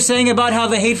part you were saying about how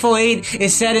the Hateful Eight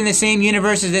is set in the same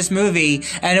universe as this movie,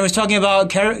 and it was talking about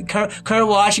Kurt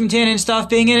Washington and stuff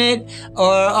being in it.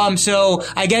 Or so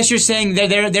I guess you're saying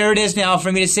there it is now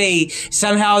for me to see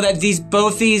somehow that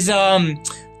both these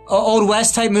Old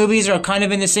West type movies are kind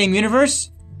of in the same universe.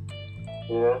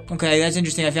 Yeah. Okay, that's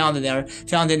interesting. I found it there.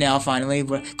 Found it now, finally.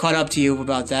 We're caught up to you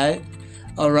about that.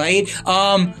 Alright.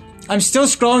 I'm still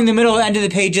scrolling the middle end of the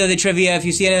page of the trivia if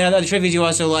you see any other trivia you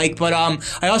also like, but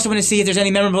I also want to see if there's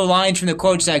any memorable lines from the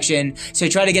quote section, so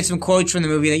try to get some quotes from the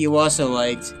movie that you also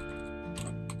liked.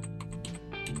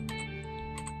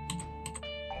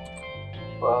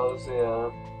 Well, let's see,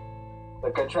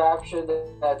 the contraption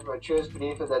that protrudes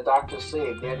beneath the doctor's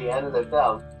sleeve near the end of the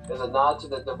film is a nod to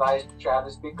the device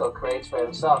Travis Bickle creates for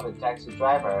himself in Taxi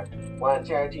Driver, one of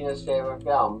Tarantino's favorite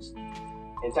films.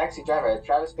 In Taxi Driver,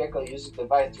 Travis Bickle uses the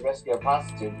device to rescue a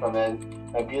prostitute from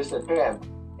an abusive pimp.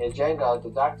 In Django,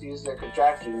 the doctor uses a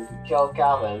contraption to kill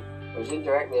Calvin, which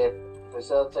indirectly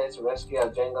facilitates the rescue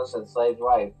of Django's enslaved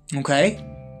wife. Okay.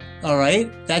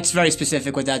 Alright. That's very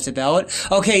specific what that's about.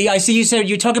 Okay, I see you said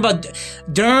you're talking about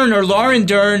Dern or Lauren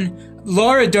Dern.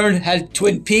 Laura Dern had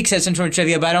Twin Peaks has some sort of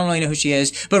trivia, but I don't really know who she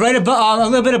is. But right above, a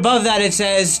little bit above that, it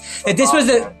says that this was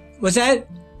what's that?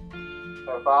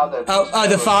 Her father. Her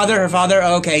father.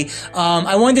 Okay.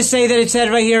 I wanted to say that it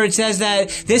said right here. It says that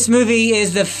this movie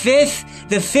is the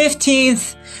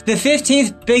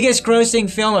 15th biggest grossing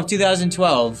film of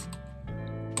 2012.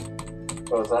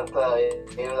 So is that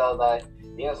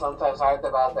sometimes hard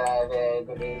about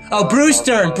that. Oh, Bruce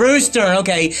Dern.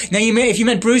 Okay. Now if you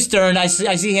meant Bruce Dern, I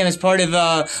see him as part of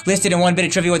listed in one bit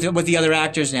of trivia with the other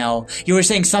actors. Now you were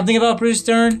saying something about Bruce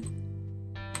Dern.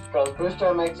 Because Bruce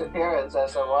Dern makes appearance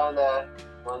as one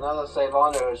another slave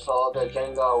owner who sold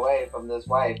Django away from this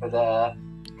wife, because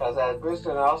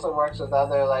Brewster also works with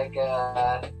other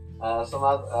some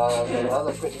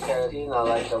other Quentin Tarantino,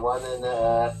 like the one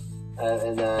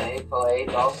in Hateful Eight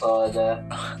also.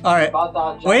 All right.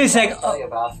 Wait a second.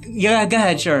 Yeah, go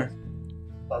ahead. Sure.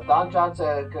 Don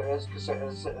Johnson is considered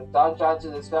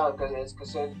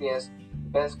to be his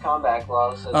best comeback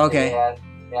role since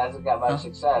he hasn't got much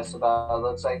success. But it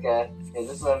looks like this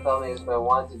is a film he's been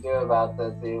wanting to do about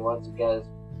that he wants to get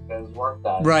his work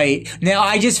done. Right. Now,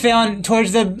 I just found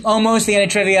towards almost the end of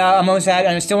trivia, and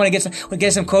I still want to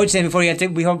get some quotes in before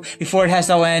before it has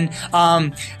to end.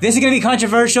 This is going to be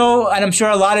controversial, and I'm sure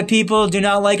a lot of people do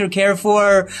not like or care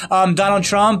for Donald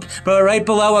Trump. But right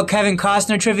below a Kevin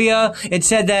Costner trivia, it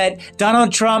said that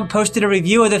Donald Trump posted a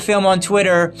review of the film on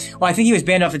Twitter. Well, I think he was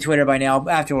banned off of Twitter by now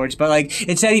afterwards, but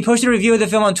it said he posted a review of the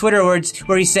film on Twitter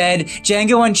where he said,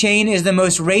 "Django Unchained is the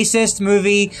most racist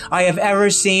movie I have ever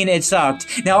seen. It sucked."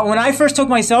 Now, when I first took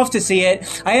myself to see it,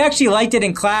 I actually liked it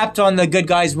and clapped on the good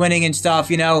guys winning and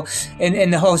stuff, in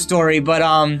the whole story. But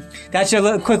that's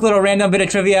a quick little random bit of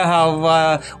trivia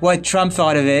how what Trump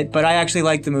thought of it. But I actually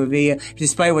liked the movie,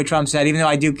 despite what Trump said, even though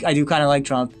I do kind of like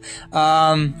Trump.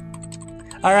 All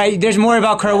right, there's more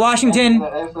about Kurt Washington.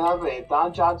 There's lovely.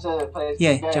 Don Johnson plays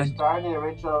starred in the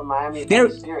original Miami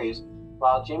series.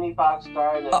 While Jamie Foxx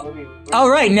starred in the movie. All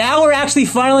right, now we're actually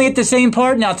finally at the same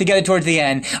part now together towards the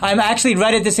end. I'm actually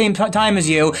read at the same time as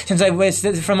you since I was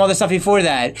from all the stuff before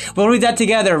that. We'll read that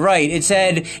together. Right. It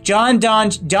said Don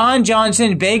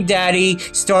Johnson, Big Daddy,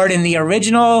 starred in the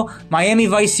original Miami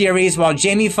Vice series, while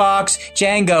Jamie Foxx,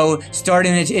 Django, starred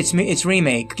in its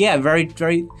remake. Yeah, very,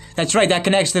 very. That's right. That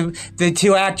connects the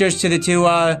two actors to the two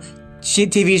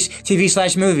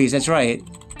TV/movies. That's right.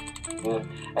 Yeah.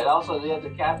 And also, Leo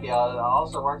DiCaprio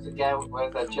also works again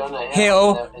with Jonah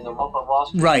Hill in the Wolf of Wall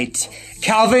Street. Right.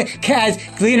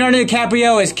 Leonardo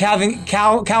DiCaprio as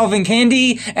Calvin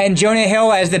Candy, and Jonah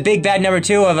Hill as the big bad number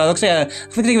 2 of looks like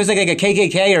it was like a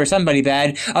KKK or somebody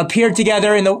bad. Appeared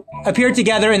together in the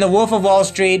Wolf of Wall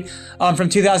Street from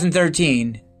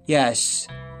 2013. Yes.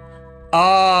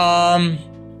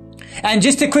 And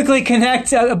just to quickly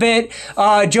connect a bit,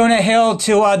 Jonah Hill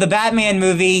to the Batman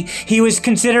movie, he was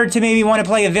considered to maybe want to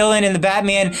play a villain in the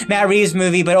Batman Matt Reeves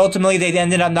movie, but ultimately they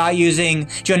ended up not using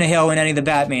Jonah Hill in any of the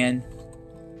Batman.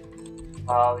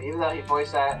 Even though he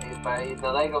voiced that in the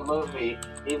Lego movie,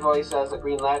 he voiced as the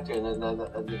Green Lantern in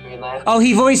the Green Lantern. Oh,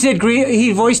 he voiced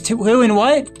who in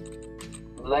what?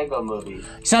 Lego movie.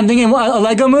 Something in a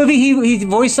Lego movie? He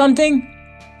voiced something?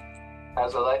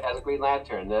 As a Green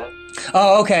Lantern, yeah.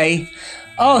 Oh, okay.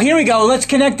 Oh, here we go. Let's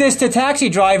connect this to Taxi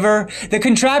Driver. The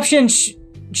contraption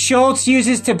Schultz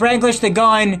uses to brandish the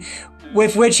gun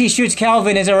with which he shoots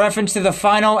Calvin is a reference to the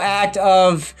final act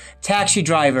of Taxi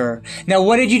Driver. Now,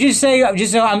 what did you just say?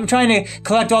 I'm trying to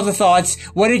collect all the thoughts.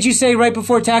 What did you say right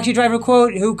before Taxi Driver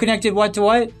quote? Who connected what to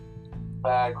what?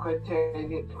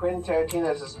 Quentin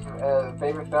Tarantino's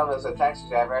favorite film is A Taxi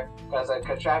Driver because a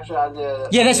contraption on the...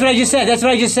 Yeah, that's what I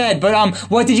just said. But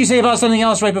what did you say about something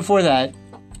else right before that?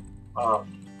 So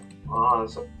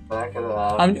back at say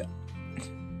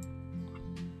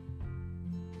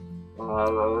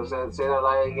that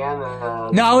line again.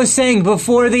 No, I was saying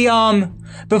before the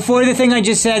thing I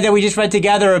just said that we just read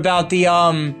together about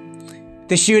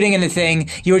the shooting and the thing,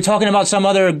 you were talking about some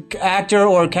other actor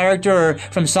or character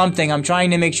from something. I'm trying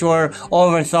to make sure all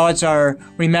of our thoughts are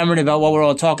remembered about what we're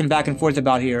all talking back and forth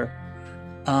about here.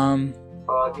 Well,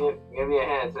 give me a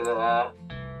hint to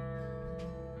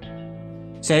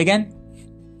Say it again?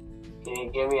 Can you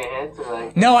give me a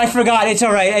hint? No, I forgot. It's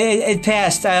all right. It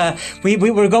passed.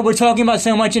 We're talking about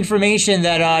so much information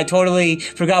that I totally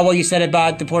forgot what you said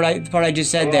about the part I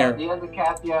just said there. The other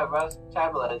Capia, Russ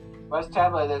Tablet. Russ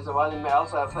Tablet is the one who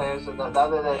also plays the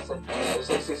other than the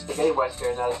 60s spaghetti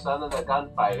western, the son of the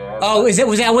gunfighter. Oh, was that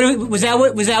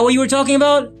what you were talking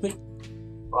about?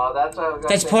 Well, that's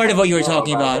part of what you were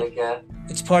talking about.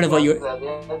 It's part of what you.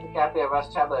 The Capia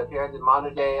Russ Tablet appeared in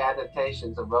modern day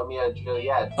adaptations of Romeo and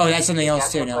Juliet. Oh, that's something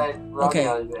else too. No. Okay.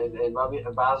 In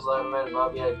Baz Luhrmann and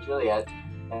Romeo and Juliet.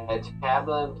 And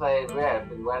Tablin played Rip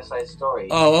in West Side Story.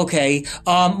 Oh, okay.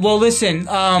 Well, listen.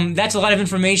 That's a lot of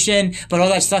information, but all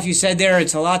that stuff you said there,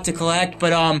 it's a lot to collect.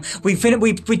 But we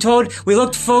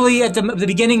looked fully at the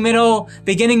beginning, middle,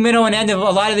 and end of a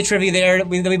lot of the trivia there that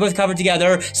we both covered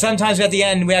together. Sometimes at the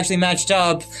end we actually matched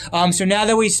up. So now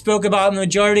that we spoke about the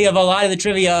majority of a lot of the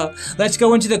trivia, let's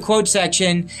go into the quote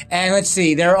section and let's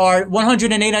see. There are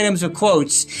 108 items of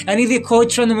quotes. Any of the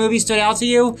quotes from the movie stood out to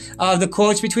you? The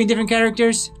quotes between different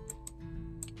characters?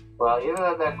 Well, even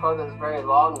though that quote is very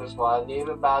long, this one, even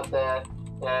about the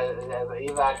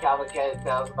even Calvin Kennedy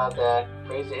tells about the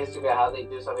crazy history of how they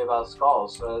do something about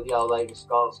skulls. Like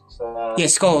skulls. Yeah,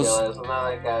 skulls. It's not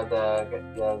like the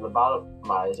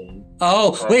lobotomizing.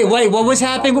 Oh, wait, what was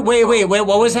happening? Wait,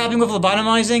 what was happening with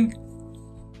lobotomizing?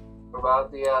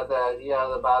 About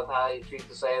about how you treat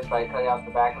the slaves by cutting off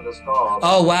the back of the skull.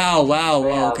 Oh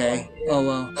wow! Okay. Oh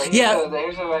wow.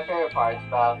 Here's my favorite parts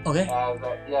about. Okay.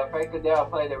 Frank Cadell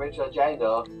played the original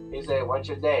Django. He said, "What's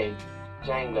your name?"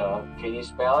 Django. Can you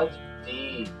spell it?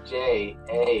 D-J-A-N-G-O.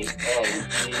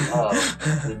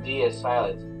 The D is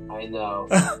silent. I know.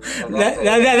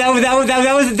 That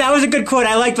was a good quote.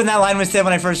 I liked when that line was said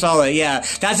when I first saw it. Yeah,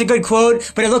 that's a good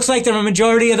quote. But it looks like the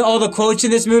majority of all the quotes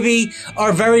in this movie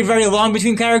are very, very long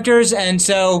between characters, and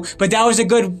so. But that was a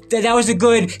good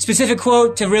specific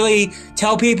quote to really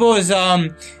tell people is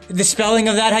the spelling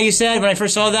of that. How you said when I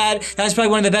first saw that. That was probably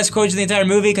one of the best quotes in the entire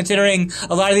movie, considering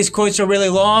a lot of these quotes are really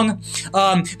long.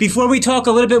 Before we talk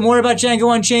a little bit more about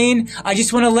Django Unchained, I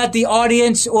just want to let the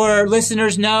audience or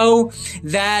listeners know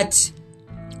that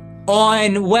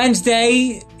on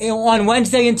Wednesday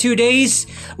in 2 days,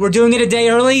 we're doing it a day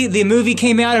early. The movie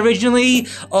came out originally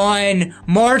on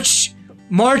March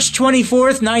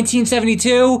 24th,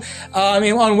 1972.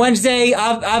 On Wednesday,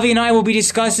 Avi and I will be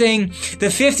discussing the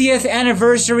 50th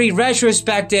anniversary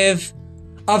retrospective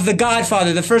of The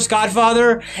Godfather, the first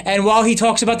Godfather. And while he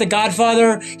talks about The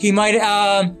Godfather, he might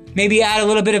maybe add a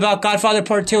little bit about Godfather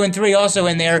Part 2 and 3 also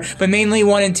in there, but mainly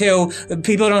 1 and 2.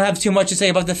 People don't have too much to say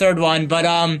about the third one, but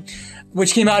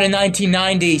which came out in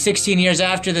 1990, 16 years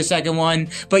after the second one.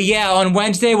 But yeah, on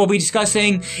Wednesday we'll be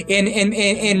discussing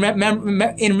in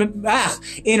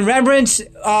remembrance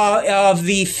of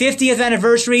the 50th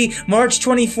anniversary, March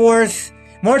 24th,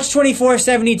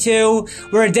 72.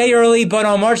 We're a day early, but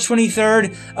on March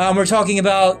 23rd, we're talking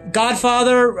about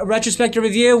Godfather, a retrospective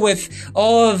review with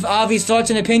all of Avi's thoughts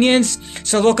and opinions.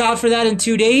 So look out for that in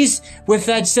 2 days. With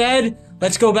that said,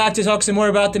 let's go back to talk some more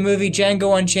about the movie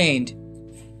Django Unchained.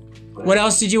 What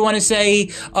else did you want to say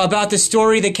about the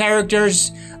story, the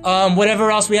characters,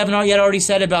 whatever else we haven't yet already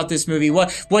said about this movie?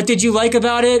 What did you like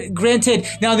about it? Granted,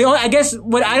 now I guess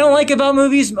what I don't like about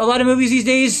movies, a lot of movies these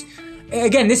days,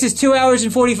 again, this is 2 hours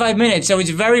and 45 minutes, so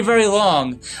it's very, very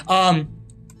long.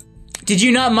 Did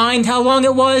you not mind how long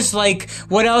it was? Like,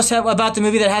 what else about the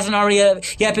movie that hasn't already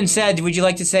yet been said would you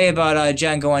like to say about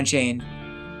Django Unchained?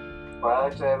 What I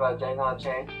like to say about Django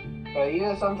Unchained? But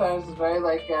sometimes it's very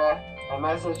like a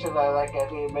message of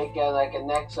if you make a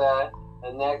next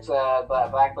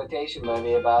blaxploitation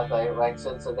movie about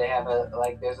since they have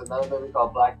there's another movie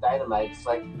called Black Dynamite. It's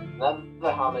like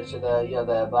another homage to the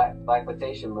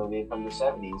blaxploitation movie from the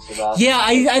 70s.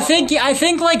 I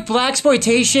think like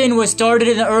blaxploitation was started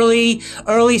in the early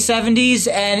 70s,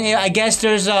 and I guess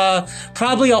there's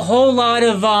probably a whole lot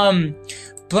of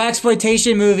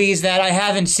blaxploitation movies that I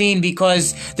haven't seen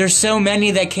because there's so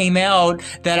many that came out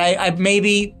that I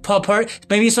maybe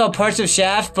saw parts of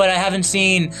Shaft, but I haven't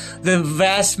seen the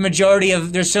vast majority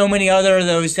of. There's so many other of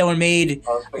those that were made.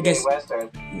 I guess Western.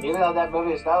 Even though that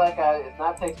movie is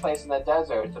not takes place in the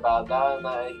desert. It's about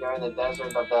you're in the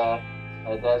desert of the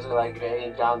desert like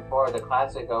in John Ford, the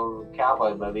classic of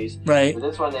cowboy movies. Right. But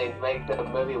this one they make the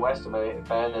movie Western movie,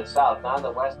 but in the South, not in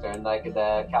the Western like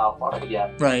the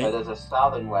California. Right. But there's a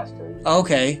Southern Western.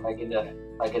 Okay. Like in the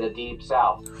deep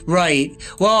South. Right.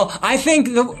 Well, I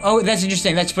think that's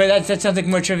interesting. That sounds like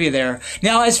more trivia there.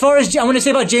 Now, as far as I want to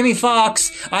say about Jamie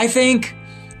Foxx, I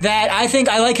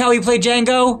like how he played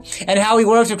Django and how he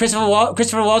works with Christoph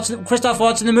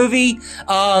Waltz in the movie.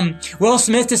 Will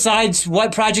Smith decides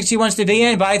what projects he wants to be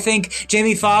in, but I think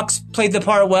Jamie Foxx played the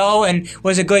part well and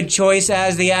was a good choice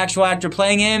as the actual actor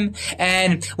playing him.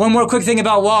 And one more quick thing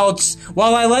about Waltz.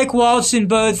 While I like Waltz in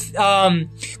both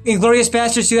Inglourious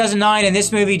Basterds 2009 and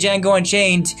this movie Django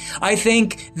Unchained, I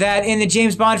think that in the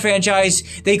James Bond franchise,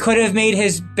 they could have made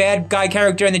his bad guy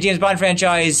character in the James Bond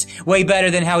franchise way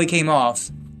better than how he came off.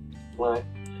 Right.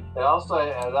 And also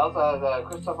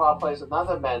Christopher plays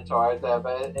another mentor, but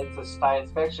it's a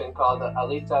science fiction called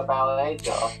Alita Battle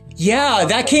Angel. Yeah,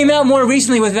 that came out more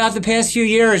recently, without the past few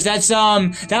years. That's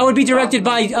that would be directed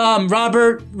by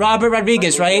Robert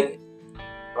Rodriguez, right?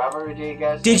 Robert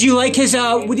Rodriguez. Did you like his?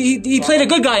 He played a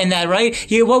good guy in that, right?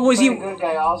 What was he? A good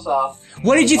guy also.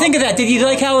 What did you think of that? Did you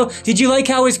like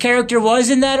how his character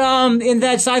was in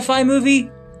that sci-fi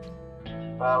movie?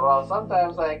 Well,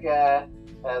 sometimes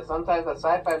sometimes the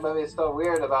sci-fi movie is so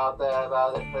weird about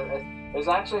it. It's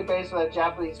actually based on a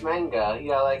Japanese manga, a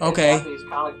Japanese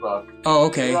comic book. Oh,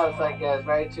 okay. It's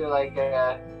very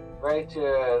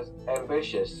too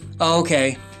ambitious. Oh,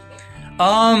 okay.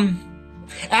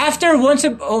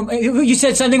 You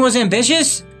said something was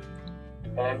ambitious?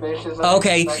 ambitious.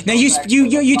 Okay. Now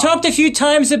you talked a few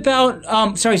times about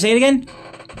sorry, say it again.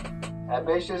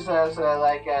 Ambitious as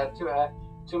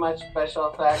too much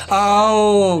special effects.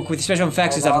 Oh, with the special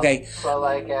effects and stuff. Okay. So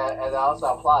and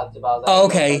also plots about that. Oh,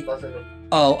 okay.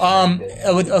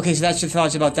 Okay, so that's your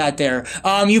thoughts about that there.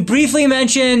 You briefly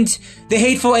mentioned the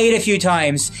Hateful Eight a few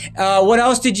times. What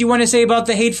else did you want to say about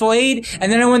the Hateful Eight? And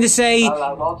then I wanted to say...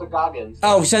 Walter Goggins.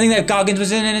 Oh, something that Goggins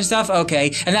was in it and stuff?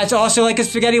 Okay. And that's also like a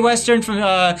spaghetti western from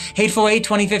Hateful Eight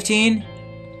 2015?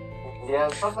 Yeah,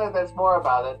 something that's more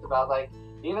about it. About,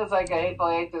 even it's like a Hateful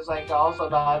Eight is also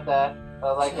about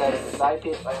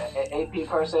AP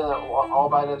person all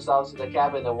by themselves in the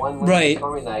cabin in one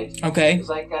stormy night. Okay. It's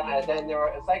then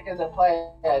it's like in the play,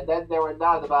 and then they were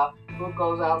not about who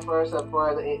goes out first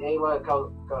before anyone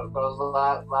goes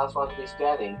last one to be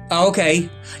standing. Okay.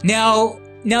 Now,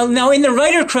 in the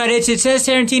writer credits, it says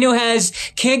Tarantino has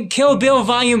Kill Bill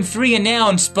Volume 3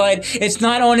 announced, but it's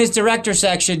not on his director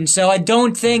section, so I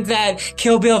don't think that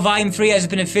Kill Bill Volume 3 has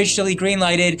been officially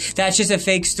greenlighted. That's just a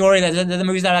fake story that the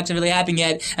movie's not actually really happening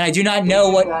yet, and I do not know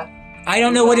what... I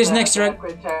don't know what his next director...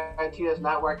 Tarantino's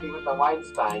not working with the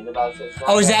Weinstein.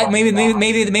 Oh, is that... Maybe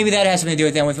that has something to do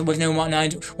with them, with no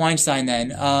Weinstein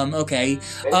then. Okay.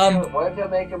 What if you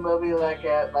make a movie if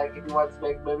you want to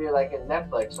make a movie like in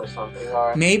Netflix or something?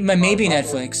 Or maybe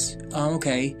Netflix.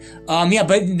 Okay. Yeah,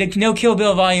 but no Kill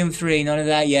Bill Volume 3, none of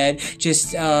that yet.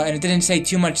 Just, and it didn't say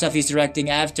too much stuff he's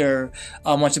directing after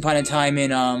Once Upon a Time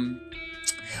in,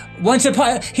 Once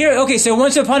Upon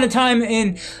a Time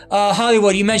in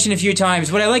Hollywood, you mentioned a few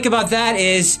times. What I like about that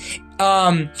is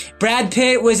Brad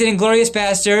Pitt was in Inglourious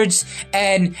Bastards,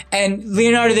 and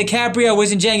Leonardo DiCaprio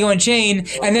was in Django Unchained,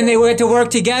 and then they were to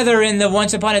work together in the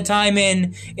Once Upon a Time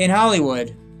in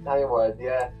Hollywood. Hollywood,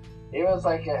 yeah. He was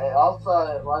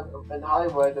also in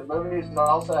Hollywood. The movie is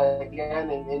also again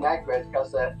inaccurate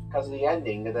because of the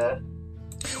ending.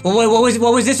 Well,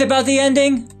 what was this about the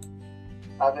ending?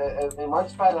 In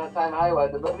Once Upon a Time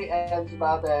Hollywood, the movie ends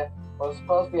about was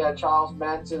supposed to be Charles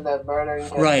Manson that murdering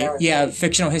his parents. Yeah,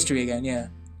 fictional history again, yeah.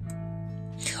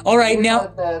 All right,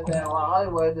 now...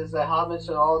 Hollywood is a homage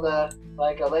to all the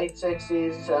late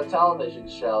 60s television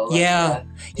shows. Yeah.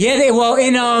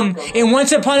 In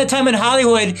Once Upon a Time in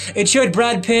Hollywood, it showed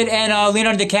Brad Pitt and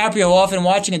Leonardo DiCaprio often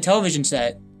watching a television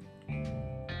set.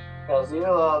 Because it's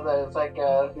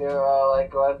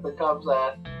what becomes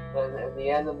in the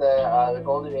end of the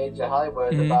golden age of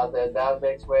Hollywood, about that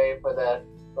makes way for the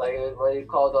what do you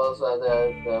call those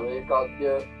the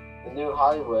new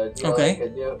Hollywood, a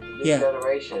new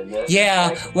generation.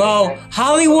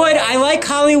 Hollywood. I like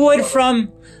Hollywood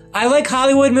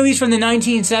movies from the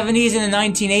 1970s and the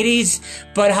 1980s,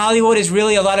 but Hollywood is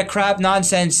really a lot of crap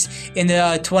nonsense in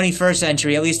the 21st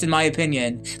century, at least in my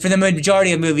opinion. For the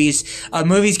majority of movies,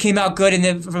 movies came out good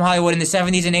from Hollywood in the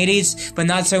 70s and 80s, but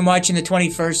not so much in the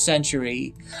 21st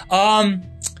century. We're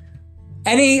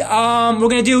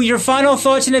gonna do your final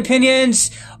thoughts and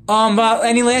opinions. About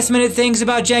any last minute things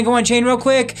about Django Unchained real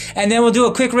quick, and then we'll do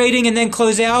a quick rating and then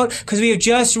close out, because we have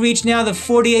just reached now the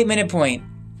 48-minute point.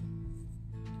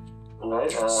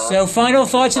 So final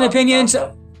thoughts and opinions,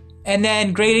 and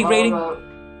then grading.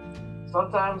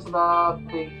 Sometimes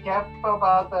be careful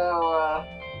about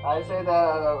I say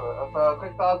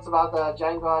quick thoughts about the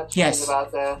Django Unchained. Yes.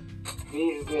 About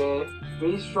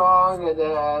be strong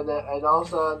and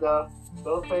also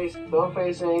don't face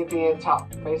anything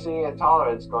facing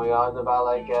intolerance going on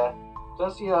about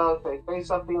just face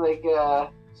something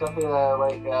not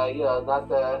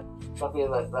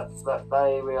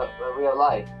real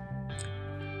life.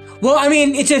 Well, I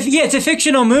mean, it's a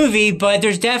fictional movie, but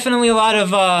there's definitely a lot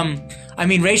of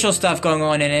racial stuff going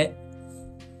on in it.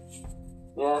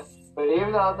 Yeah, but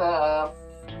even though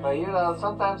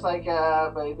sometimes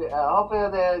hopefully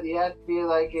that you have to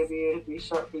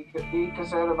be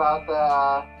concerned about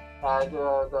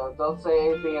don't say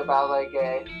anything about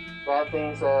bad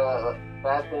things to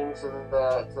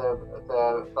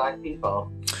black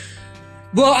people.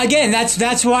 Well, again,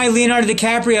 that's why Leonardo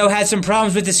DiCaprio had some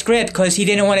problems with the script, because he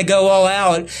didn't want to go all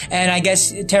out, and I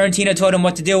guess Tarantino told him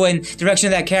what to do in direction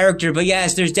of that character. But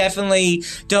yes, there's definitely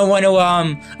don't want to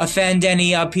offend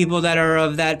any people that are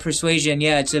of that persuasion.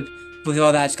 Yeah, with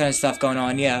all that kind of stuff going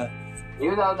on. Yeah.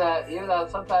 Even though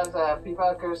sometimes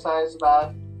people criticize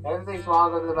about everything's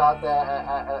wrong about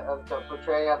the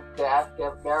portrayal of the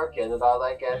African American, about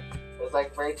It's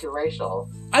like very too racial.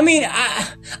 I mean,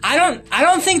 I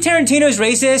don't think Tarantino's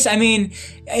racist. I mean,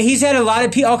 he's had a lot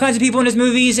of all kinds of people in his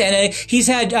movies, and he's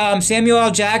had Samuel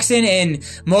L. Jackson in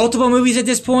multiple movies at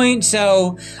this point.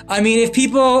 So, I mean, if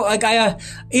people like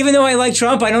even though I like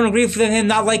Trump, I don't agree with him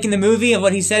not liking the movie and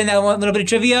what he said in that little bit of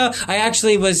trivia. I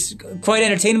actually was quite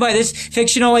entertained by this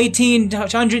fictional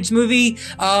 1800s movie,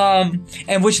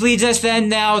 and which leads us then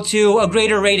now to a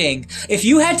greater rating. If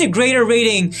you had to grade a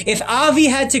rating, if Avi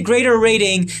had to grade a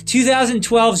rating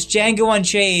 2012's Django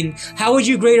Unchained, how would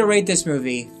you grade or rate this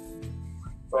movie?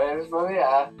 Rate this movie?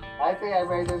 I think I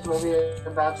rate this movie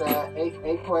about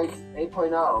 8.0.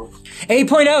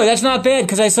 8.0, that's not bad,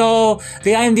 because I saw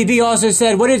the IMDb also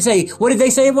said, what did it say? What did they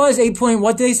say it was? 8 point,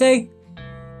 what did they say?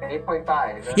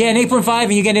 8.5. Yeah, an 8.5,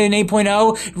 and you get an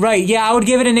 8.0. Right, yeah, I would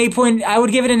give it an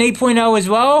 8.0 as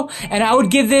well, and I would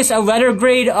give this a letter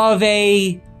grade of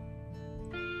either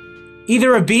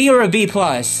a B or a B+.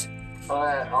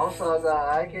 Also,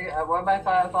 one of my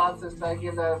final thoughts is I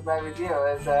give my review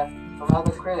is from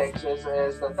other critics is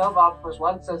the film offers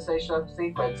one sensational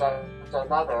sequence after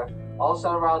another,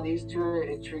 also around these two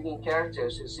intriguing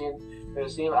characters who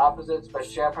seem opposites but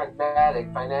share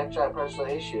pragmatic, financial, and personal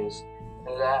issues.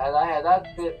 And I had not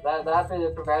been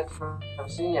prevented from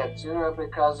seeing it sooner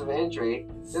because of injury.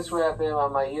 This would have been one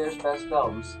of my year's best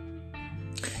films.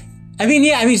 I mean,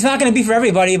 yeah, it's not going to be for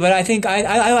everybody, but I think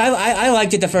I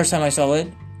liked it the first time I saw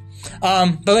it.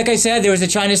 But like I said, there was the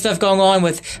China stuff going on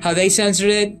with how they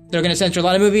censored it. They're going to censor a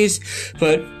lot of movies,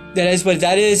 but that is what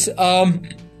that is.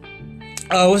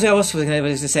 What else was I going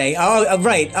to say? Oh,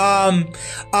 right.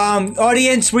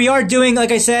 Audience, we are doing, like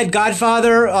I said,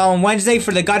 Godfather on Wednesday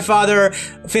for the Godfather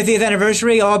 50th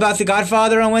anniversary. All about the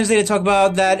Godfather on Wednesday to talk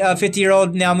about that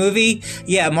 50-year-old now movie.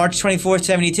 Yeah, March 24th,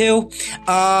 72.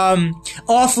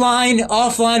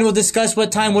 Offline, we'll discuss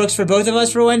what time works for both of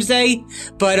us for Wednesday.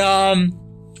 But,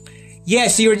 yeah,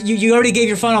 so you already gave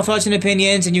your final thoughts and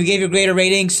opinions, and you gave your greater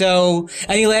rating. So,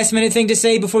 any last minute thing to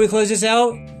say before we close this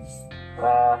out?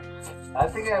 I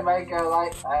think I might go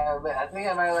like Django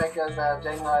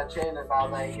Unchained about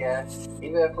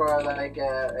even for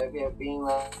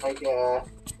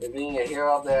being a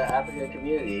hero of the African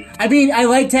community. I mean, I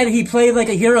liked that he played like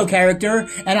a hero character,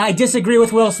 and I disagree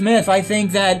with Will Smith. I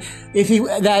think that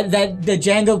that the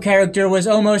Django character was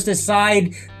almost a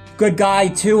side good guy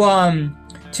to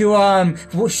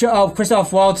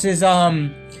Christoph Waltz's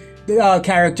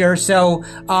character. So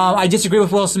I disagree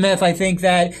with Will Smith. I think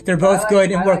that they're both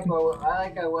good and work.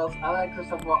 I like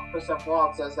Christoph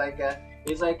Waltz as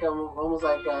he's almost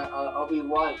like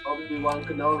Obi-Wan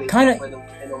Kenobi kind of in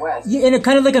the West. Yeah, and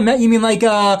kind of like you mean like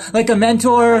a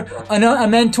mentor, a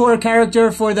mentor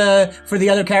character for the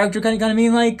other character, kind of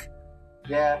mean like.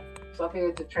 Yeah,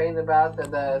 something to train about,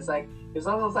 and it's like. He's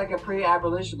almost like a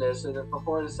pre-abolitionist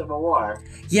before the Civil War.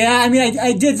 Yeah, I mean,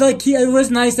 I did like, it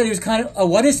was nice that he was kind of,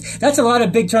 that's a lot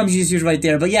of big terms you just used right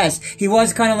there, but yes, he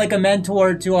was kind of like a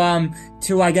mentor to I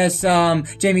guess,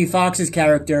 Jamie Foxx's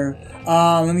character.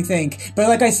 Let me think. But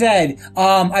like I said,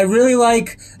 I really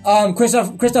like,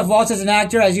 Christoph Waltz as an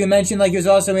actor, as you mentioned, like he was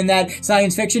also in that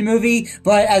science fiction movie,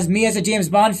 but as a James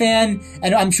Bond fan,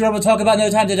 and I'm sure we'll talk about No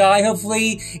Time to Die,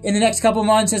 hopefully, in the next couple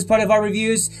months as part of our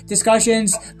reviews,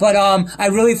 discussions, but, I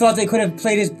really thought they could have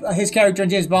played his character in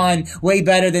James Bond way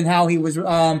better than how he was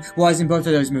in both of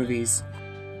those movies.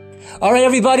 All right,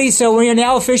 everybody. So we are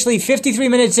now officially 53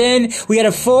 minutes in. We had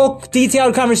a full,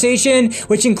 detailed conversation,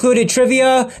 which included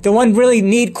trivia, the one really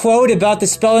neat quote about the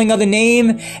spelling of the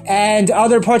name, and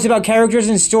other parts about characters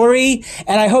and story.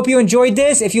 And I hope you enjoyed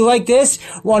this. If you like this,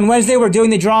 on Wednesday we're doing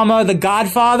the drama The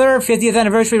Godfather 50th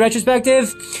anniversary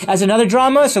retrospective as another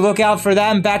drama. So look out for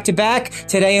them back to back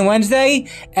today and Wednesday.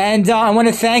 And I want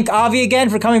to thank Avi again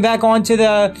for coming back on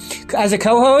as a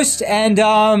co-host. And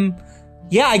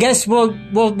yeah, I guess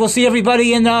we'll see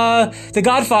everybody in The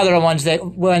Godfather on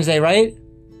Wednesday, right?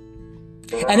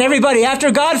 And everybody,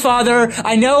 after Godfather,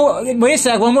 I know, wait a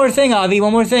sec, one more thing, Avi,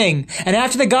 one more thing. And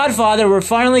after The Godfather, we're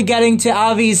finally getting to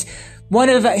Avi's, one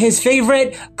of his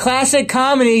favorite classic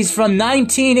comedies from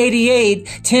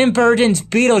 1988, Tim Burton's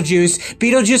Beetlejuice.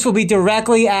 Beetlejuice will be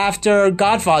directly after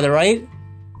Godfather, right?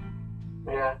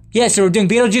 Yeah, so we're doing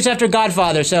Beetlejuice after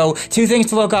Godfather, so two things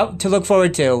to look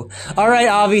forward to. All right,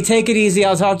 Avi, take it easy.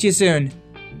 I'll talk to you soon. See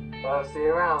you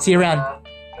around. See you around. Be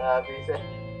safe.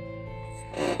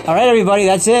 All right, everybody,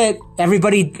 that's it.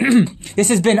 Everybody, this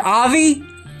has been Avi.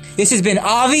 This has been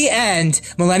Avi and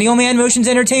Millennial Man Motions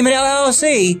Entertainment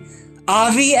LLC.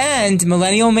 Avi and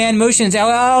Millennial Man Motions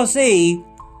LLC.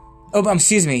 Oh,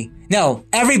 excuse me. No,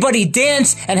 everybody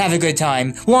dance and have a good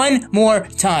time. One more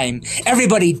time.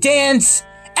 Everybody dance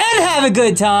and have a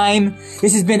good time.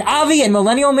 This has been Avi and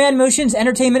Millennial Man Motions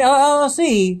Entertainment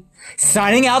LLC,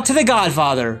 signing out to The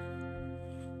Godfather.